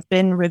themes that have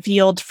been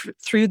revealed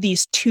through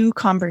these two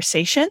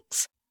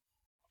conversations,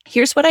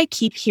 here's what I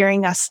keep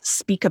hearing us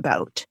speak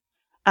about.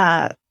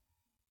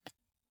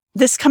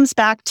 This comes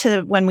back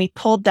to when we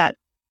pulled that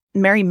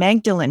Mary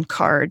Magdalene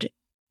card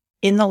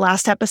in the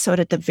last episode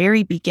at the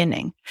very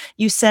beginning.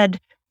 You said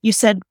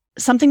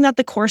something that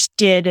the course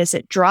did is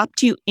it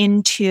dropped you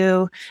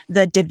into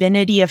the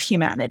divinity of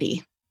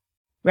humanity,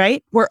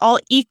 right? We're all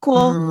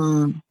equal.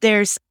 Mm.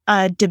 There's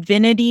a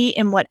divinity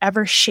in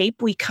whatever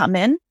shape we come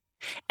in.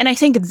 And I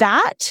think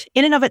that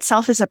in and of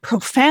itself is a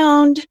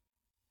profound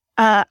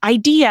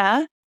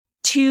idea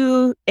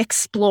to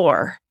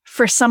explore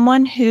for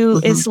someone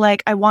who is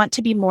like, I want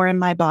to be more in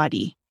my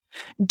body.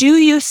 Do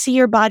you see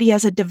your body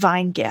as a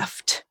divine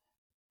gift?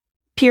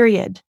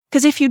 Period.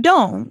 Because if you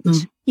don't,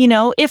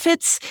 if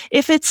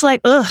it's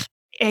like, ugh,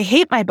 I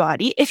hate my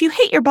body. If you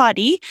hate your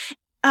body,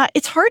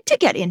 it's hard to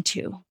get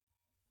into,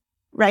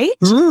 right?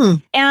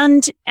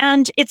 And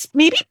it's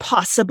maybe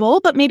possible,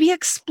 but maybe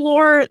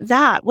explore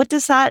that. What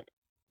does that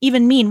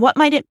even mean? What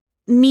might it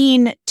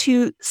mean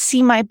to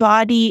see my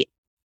body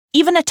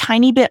even a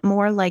tiny bit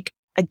more like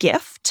a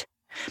gift?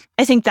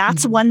 I think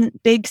that's one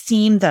big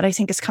theme that I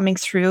think is coming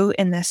through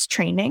in this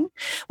training.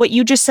 What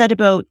you just said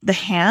about the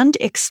hand,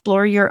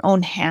 explore your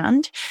own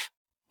hand.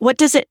 What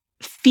does it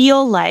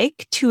feel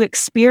like to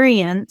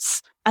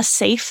experience a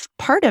safe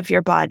part of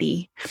your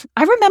body?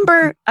 I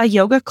remember a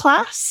yoga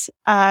class.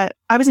 I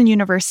was in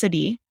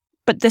university,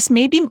 but this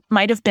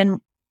might have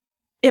been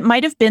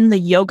the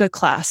yoga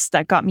class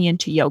that got me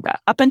into yoga.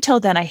 Up until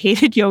then, I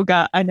hated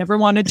yoga. I never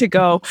wanted to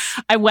go.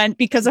 I went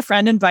because a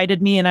friend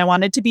invited me and I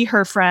wanted to be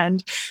her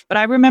friend. But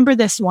I remember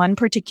this one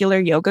particular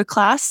yoga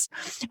class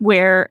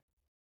where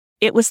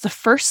it was the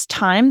first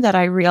time that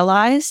I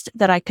realized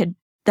that I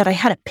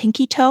had a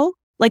pinky toe,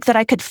 like that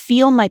I could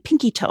feel my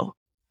pinky toe.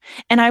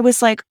 And I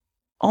was like,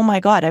 oh my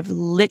God, I've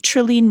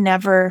literally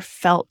never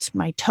felt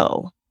my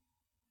toe.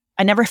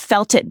 I never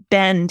felt it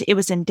bend. It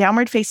was in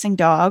downward facing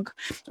dog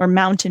or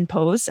mountain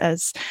pose,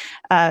 as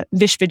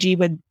Vishvaji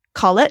would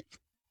call it.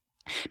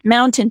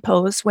 Mountain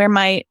pose, where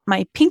my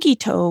pinky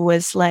toe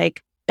was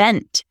like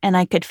bent and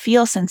I could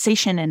feel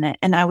sensation in it.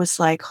 And I was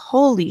like,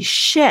 holy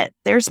shit,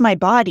 there's my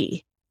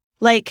body.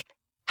 Like,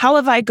 how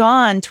have I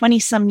gone 20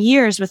 some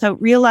years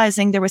without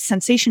realizing there was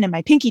sensation in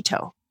my pinky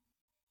toe?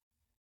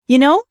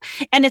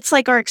 And it's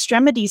like our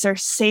extremities are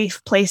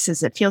safe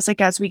places. It feels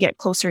like as we get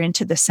closer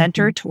into the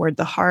center, toward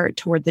the heart,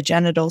 toward the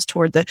genitals,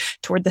 toward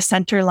the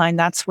center line,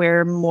 that's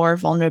where more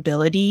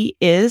vulnerability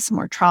is,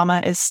 more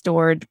trauma is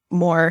stored,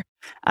 more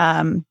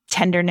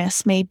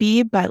tenderness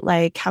maybe. But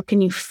like, how can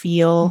you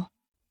feel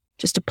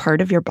just a part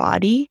of your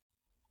body?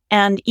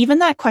 And even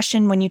that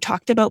question, when you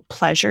talked about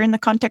pleasure in the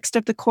context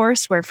of the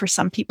course, where for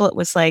some people it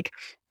was like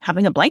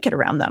having a blanket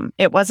around them.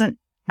 It wasn't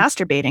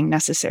masturbating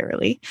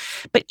necessarily.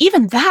 But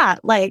even that,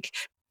 like,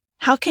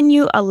 how can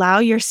you allow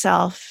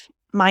yourself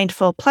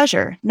mindful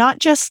pleasure? Not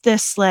just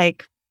this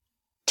like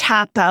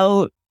tap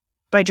out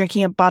by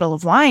drinking a bottle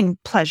of wine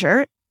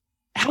pleasure.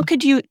 How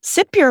could you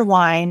sip your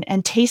wine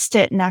and taste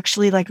it and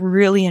actually like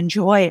really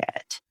enjoy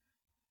it?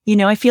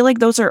 I feel like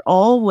those are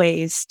all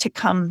ways to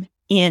come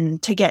in,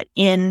 to get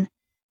in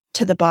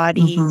to the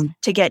body,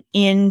 to get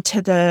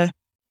into the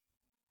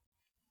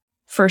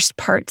first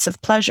parts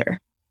of pleasure.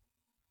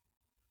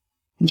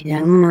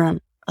 Yeah.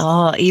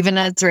 Oh, even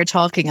as we're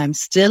talking, I'm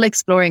still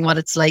exploring what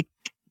it's like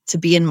to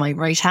be in my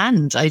right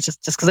hand. I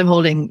just because I'm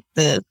holding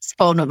the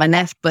phone with my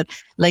left, but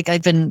like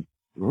I've been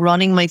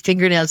running my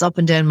fingernails up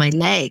and down my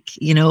leg,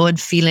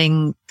 and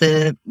feeling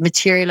the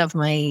material of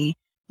my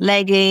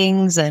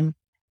leggings and,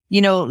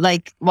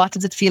 like what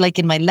does it feel like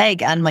in my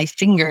leg and my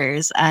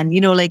fingers? And,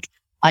 like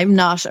I'm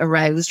not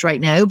aroused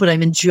right now, but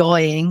I'm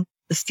enjoying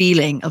the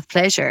feeling of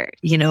pleasure,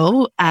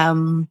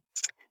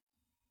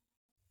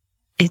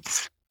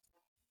 it's,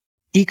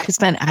 you could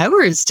spend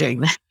hours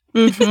doing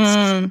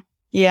that.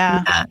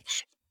 Yeah.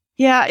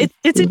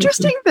 It's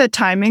interesting the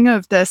timing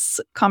of this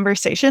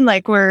conversation.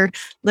 Like we're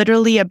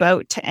literally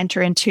about to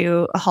enter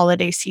into a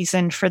holiday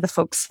season for the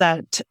folks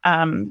that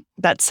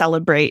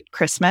celebrate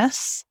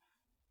Christmas.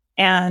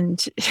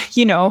 And,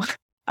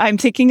 I'm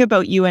thinking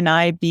about you and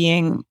I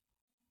being,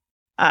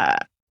 I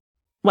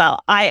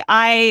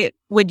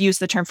would use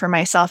the term for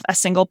myself, a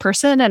single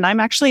person. And I'm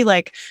actually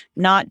like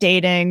not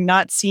dating,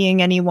 not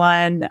seeing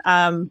anyone.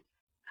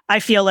 I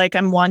feel like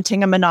I'm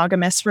wanting a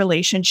monogamous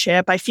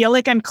relationship. I feel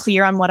like I'm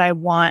clear on what I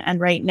want. And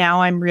right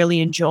now I'm really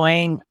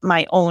enjoying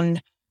my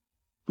own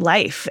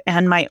life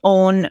and my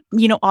own,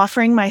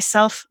 offering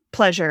myself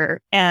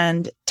pleasure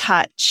and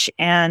touch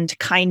and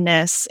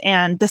kindness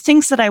and the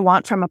things that I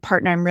want from a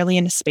partner. I'm really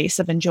in a space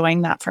of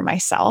enjoying that for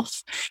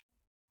myself.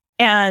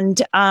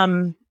 And,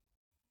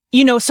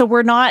 so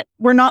we're not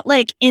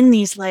like in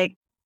these like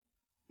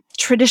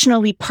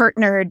traditionally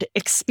partnered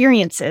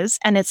experiences,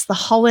 and it's the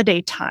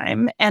holiday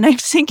time. And I'm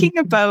thinking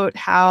about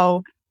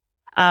how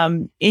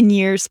in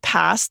years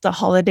past, the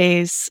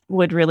holidays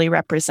would really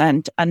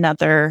represent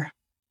another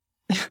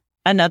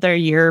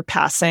year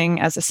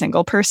passing as a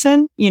single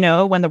person,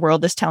 when the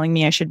world is telling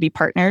me I should be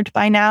partnered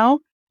by now.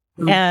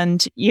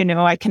 And,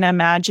 I can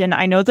imagine,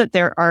 I know that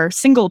there are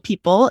single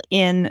people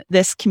in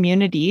this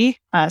community.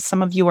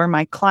 Some of you are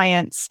my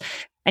clients,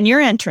 and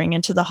you're entering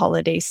into the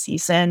holiday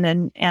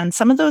season, and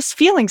some of those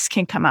feelings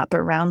can come up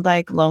around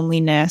like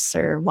loneliness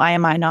or why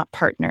am I not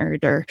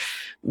partnered or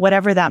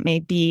whatever that may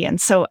be. And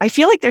so I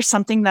feel like there's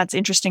something that's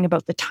interesting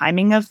about the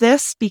timing of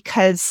this,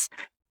 because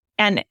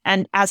and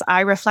as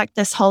I reflect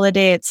this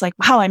holiday, it's like,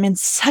 wow, I'm in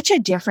such a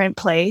different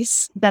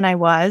place than I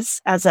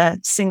was as a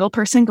single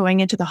person going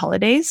into the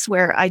holidays,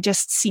 where I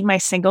just see my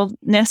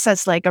singleness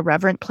as like a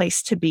reverent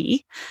place to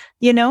be,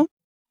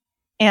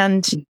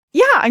 And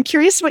yeah, I'm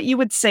curious what you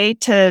would say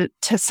to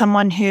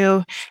someone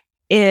who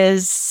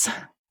is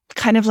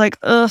kind of like,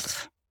 ugh,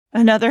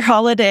 another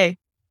holiday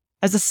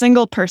as a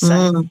single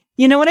person.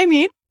 You know what I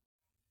mean?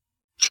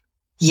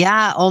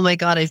 Yeah. Oh my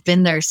God. I've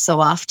been there so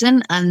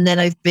often. And then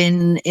I've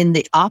been in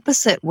the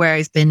opposite, where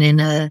I've been in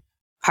a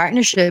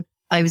partnership.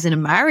 I was in a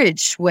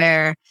marriage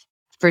where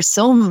for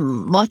so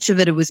much of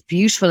it, it was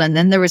beautiful. And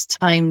then there was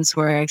times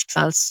where I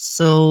felt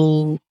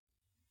so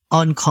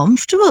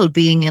uncomfortable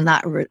being in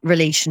that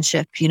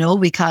relationship,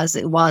 because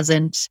it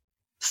wasn't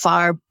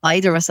for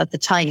either of us at the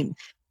time.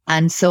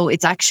 And so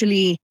it's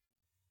actually,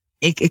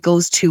 it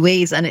goes two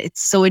ways. And it's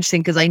so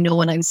interesting because I know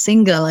when I was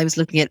single, I was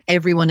looking at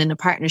everyone in a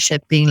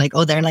partnership being like,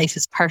 oh, their life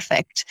is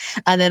perfect.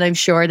 And then I'm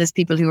sure there's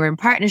people who are in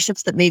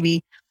partnerships that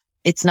maybe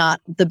it's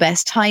not the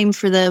best time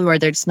for them, or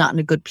they're just not in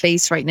a good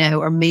place right now,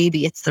 or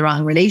maybe it's the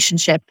wrong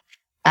relationship,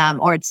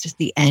 or it's just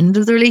the end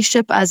of the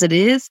relationship as it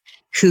is,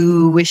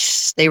 who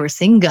wish they were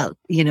single,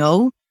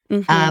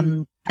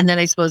 And then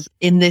I suppose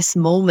in this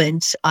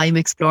moment, I'm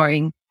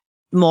exploring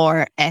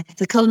more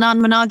ethical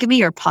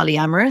non-monogamy or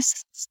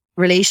polyamorous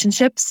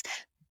relationships,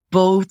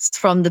 both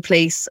from the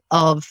place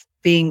of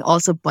being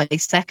also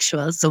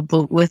bisexual, so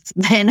both with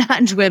men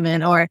and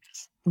women, or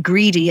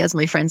greedy, as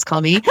my friends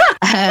call me.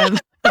 I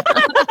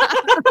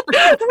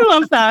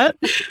love that.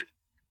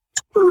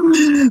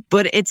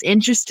 But it's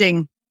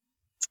interesting,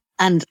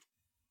 and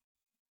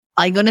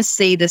I'm going to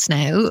say this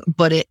now,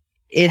 but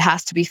it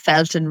has to be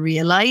felt and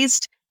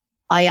realized.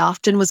 I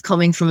often was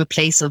coming from a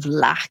place of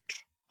lack,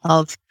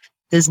 of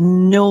there's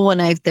no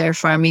one out there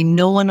for me,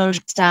 no one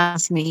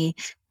understands me.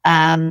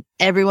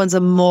 Everyone's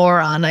a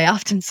moron. I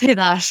often say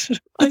that.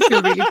 I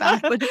feel really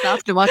bad, but it's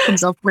often what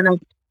comes up when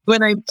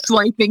I'm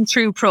swiping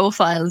through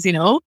profiles,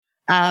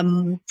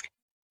 and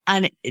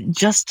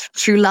just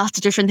through lots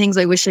of different things.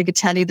 I wish I could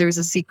tell you there's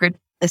a secret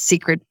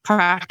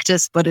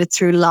practice, but it's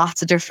through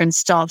lots of different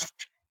stuff.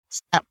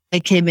 I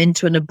came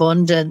into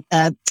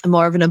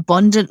more of an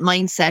abundant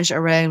mindset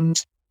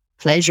around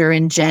pleasure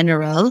in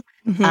general,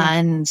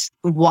 and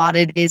what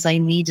it is I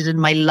needed in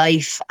my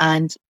life.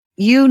 And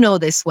you know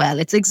this well,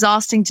 it's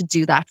exhausting to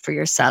do that for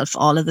yourself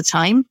all of the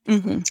time.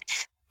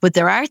 But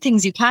there are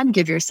things you can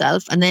give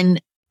yourself, and then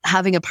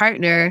having a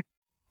partner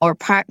or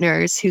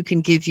partners who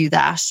can give you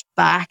that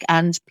back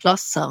and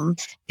plus some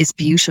is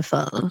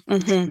beautiful.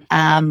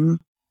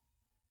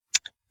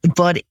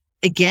 But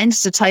again,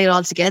 just to tie it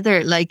all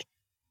together, like,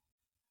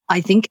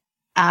 I think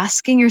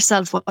asking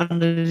yourself what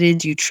it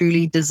is you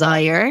truly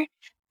desire,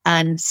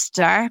 and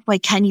start by,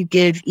 can you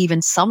give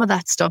even some of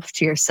that stuff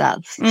to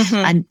yourself?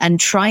 And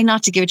try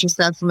not to give it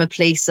yourself from a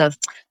place of,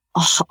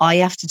 oh, I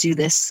have to do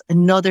this,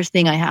 another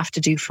thing I have to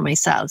do for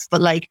myself.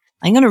 But like,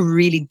 I'm going to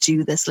really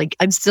do this. Like,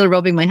 I'm still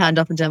rubbing my hand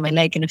up and down my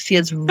leg, and it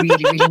feels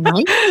really, really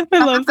nice.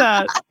 I love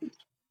that.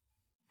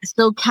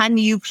 So can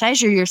you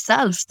pleasure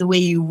yourself the way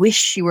you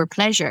wish you were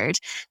pleasured?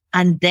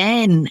 And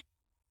then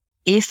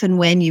if and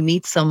when you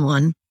meet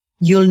someone,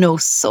 you'll know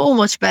so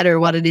much better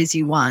what it is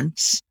you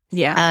want.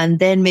 Yeah. And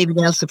then maybe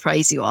they'll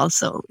surprise you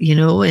also, in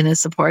a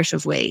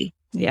supportive way.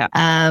 Yeah.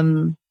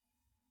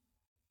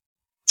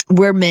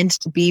 We're meant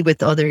to be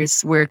with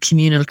others. We're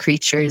communal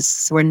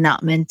creatures. We're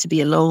not meant to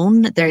be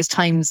alone. There's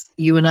times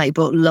you and I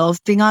both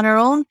love being on our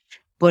own,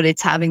 but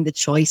it's having the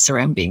choice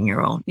around being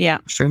your own. Yeah.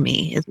 For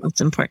me is what's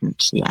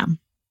important. Yeah.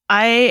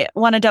 I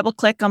want to double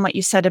click on what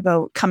you said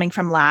about coming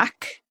from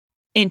lack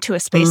into a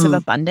space of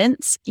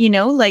abundance.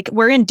 Like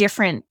we're in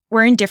different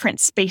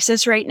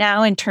spaces right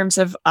now in terms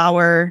of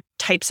our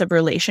types of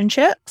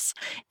relationships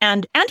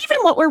and even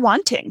what we're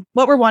wanting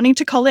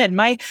to call in.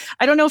 I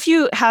don't know if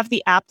you have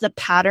the app, The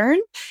Pattern.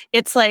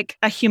 It's like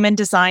a human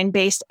design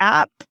based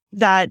app.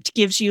 that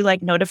gives you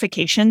like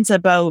notifications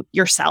about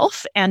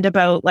yourself and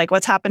about like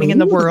what's happening in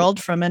the Ooh.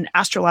 world from an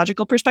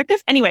astrological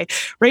perspective. Anyway,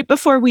 right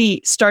before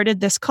we started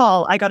this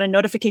call, I got a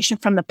notification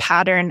from the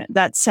pattern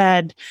that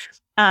said,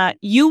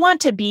 you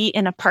want to be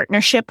in a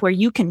partnership where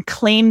you can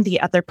claim the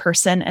other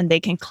person and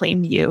they can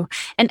claim you.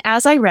 And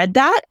as I read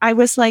that, I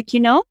was like,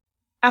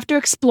 after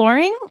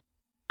exploring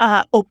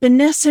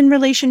openness in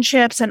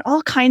relationships and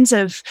all kinds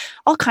of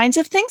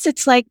things,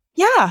 it's like,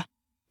 yeah,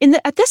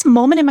 at this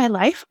moment in my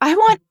life, I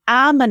want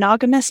a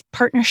monogamous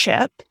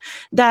partnership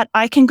that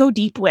I can go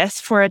deep with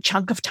for a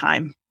chunk of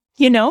time,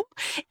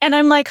 And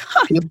I'm like,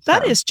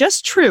 that is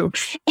just true.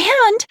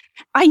 And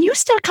I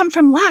used to come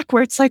from lack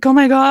where it's like, oh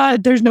my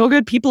God, there's no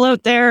good people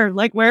out there.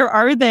 Like, where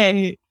are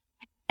they?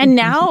 And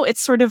now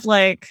it's sort of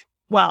like,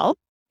 well,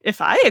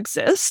 if I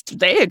exist,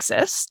 they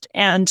exist.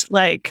 And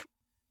like,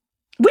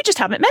 we just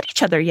haven't met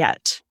each other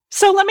yet.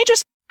 So let me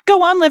just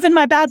go on living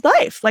my bad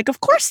life. Like, of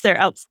course they're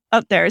out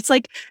there. It's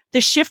like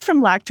the shift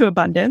from lack to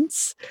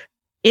abundance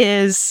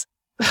is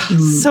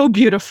so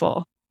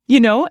beautiful,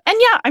 And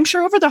yeah, I'm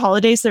sure over the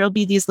holidays, there'll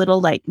be these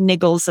little like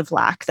niggles of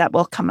lack that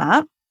will come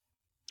up.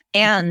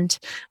 And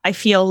I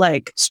feel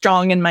like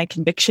strong in my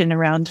conviction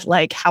around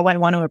like how I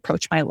want to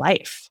approach my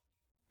life.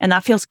 And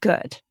that feels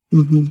good.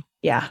 Mm-hmm.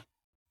 Yeah.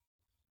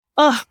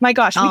 Oh my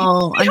gosh. We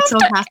I'm have so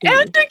to happy.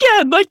 end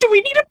again. Like, do we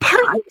need a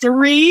part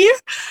 3?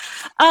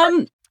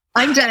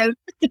 I'm down.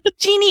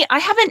 Jeannie, I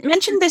haven't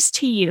mentioned this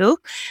to you,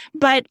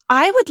 but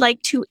I would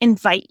like to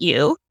invite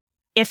you,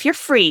 if you're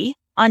free,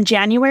 on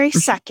January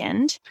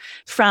 2nd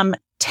from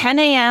 10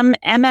 a.m.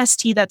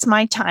 MST, that's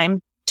my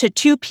time, to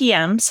 2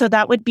 p.m. So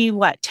that would be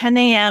what? 10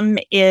 a.m.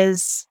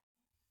 is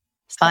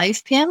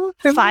 5 p.m.?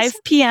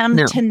 5 p.m.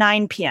 to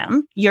 9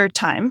 p.m. your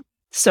time.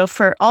 So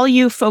for all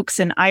you folks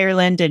in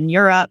Ireland and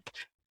Europe,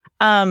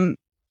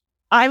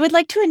 I would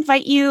like to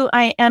invite you.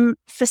 I am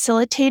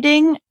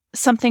facilitating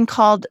something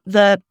called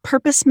the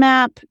Purpose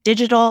Map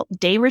Digital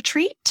Day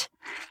Retreat.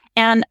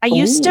 And I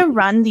used to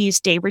run these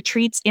day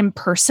retreats in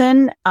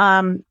person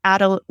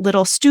at a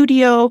little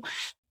studio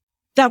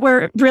that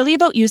were really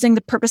about using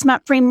the Purpose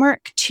Map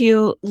framework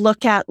to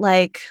look at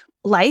like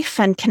life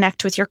and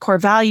connect with your core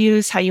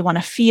values, how you want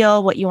to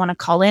feel, what you want to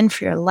call in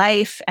for your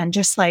life, and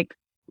just like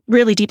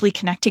really deeply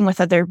connecting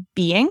with other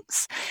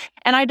beings.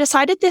 And I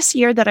decided this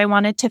year that I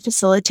wanted to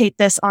facilitate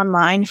this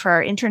online for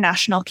our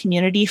international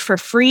community for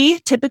free.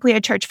 Typically, I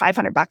charge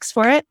 $500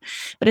 for it,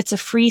 but it's a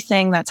free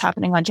thing that's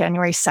happening on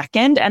January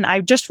 2nd. And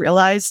I just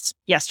realized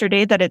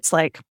yesterday that it's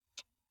like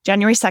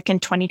January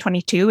 2nd,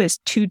 2022 is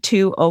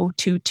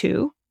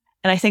 22022.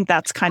 And I think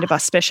that's kind of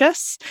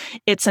auspicious.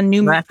 It's a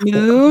new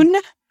moon.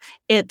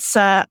 It's,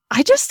 I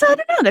don't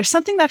know, there's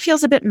something that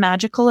feels a bit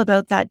magical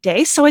about that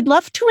day. So I'd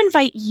love to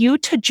invite you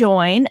to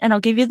join, and I'll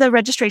give you the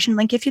registration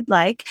link if you'd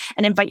like,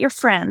 and invite your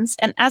friends.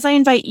 And as I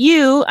invite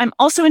you, I'm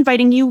also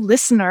inviting you,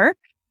 listener,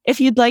 if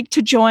you'd like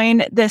to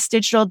join this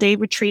digital day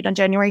retreat on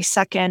January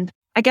 2nd.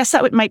 I guess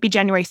that might be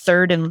January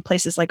 3rd in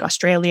places like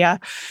Australia.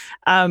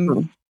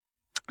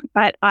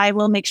 But I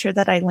will make sure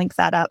that I link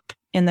that up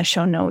in the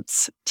show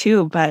notes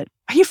too. But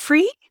are you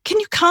free? Can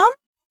you come?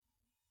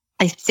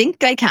 I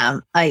think I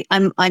can.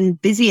 I'm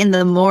busy in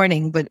the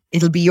morning, but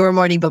it'll be your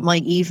morning, but my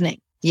evening.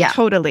 Yeah,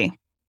 totally.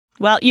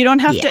 Well, you don't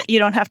have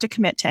to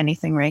commit to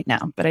anything right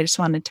now, but I just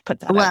wanted to put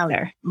that out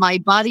there. My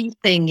body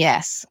thing,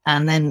 yes,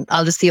 and then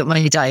I'll just see what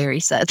my diary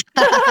said.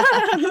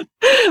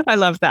 I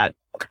love that.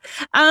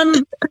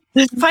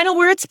 Final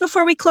words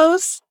before we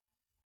close.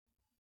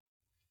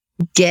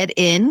 Get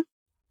in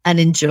and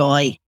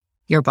enjoy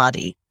your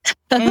body.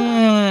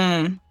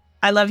 I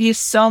love you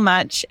so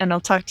much, and I'll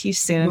talk to you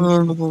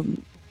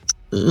soon.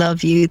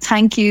 Love you.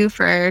 Thank you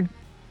for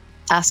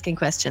asking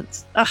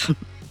questions.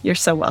 You're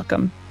so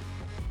welcome.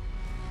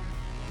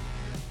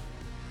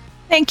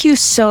 Thank you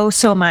so,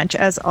 so much,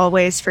 as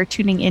always, for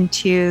tuning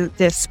into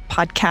this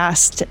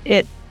podcast.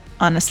 It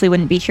honestly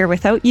wouldn't be here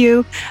without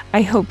you.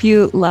 I hope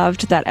you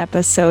loved that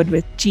episode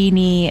with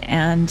Jeannie,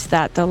 and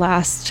that the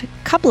last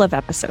couple of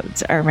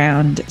episodes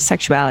around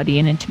sexuality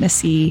and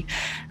intimacy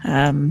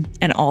and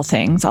all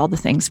the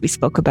things we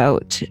spoke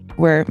about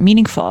were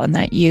meaningful, and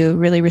that you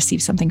really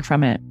received something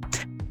from it.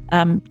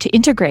 To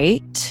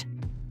integrate,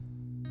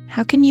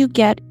 how can you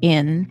get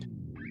in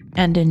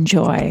and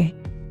enjoy?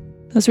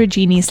 Those were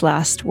Jeannie's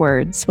last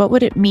words. What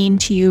would it mean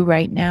to you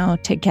right now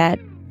to get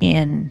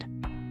in?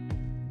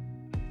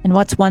 And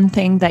what's one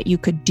thing that you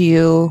could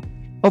do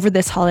over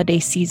this holiday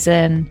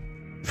season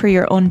for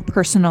your own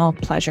personal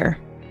pleasure?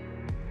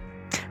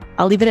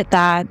 I'll leave it at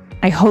that.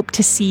 I hope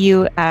to see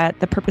you at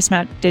the Purpose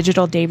Map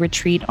Digital Day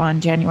Retreat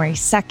on January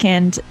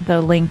 2nd. The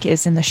link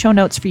is in the show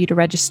notes for you to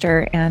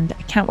register, and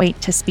I can't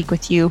wait to speak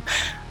with you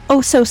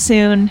so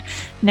soon.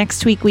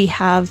 Next week, we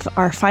have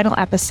our final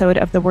episode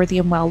of the Worthy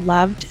and Well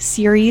Loved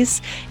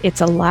series. It's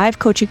a live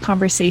coaching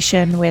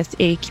conversation with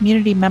a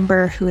community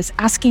member who is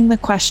asking the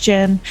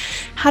question,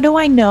 how do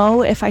I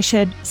know if I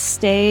should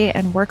stay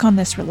and work on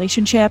this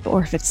relationship,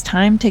 or if it's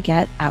time to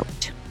get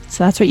out?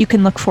 So that's what you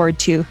can look forward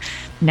to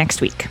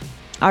next week.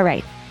 All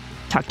right.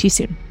 Talk to you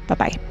soon.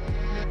 Bye-bye.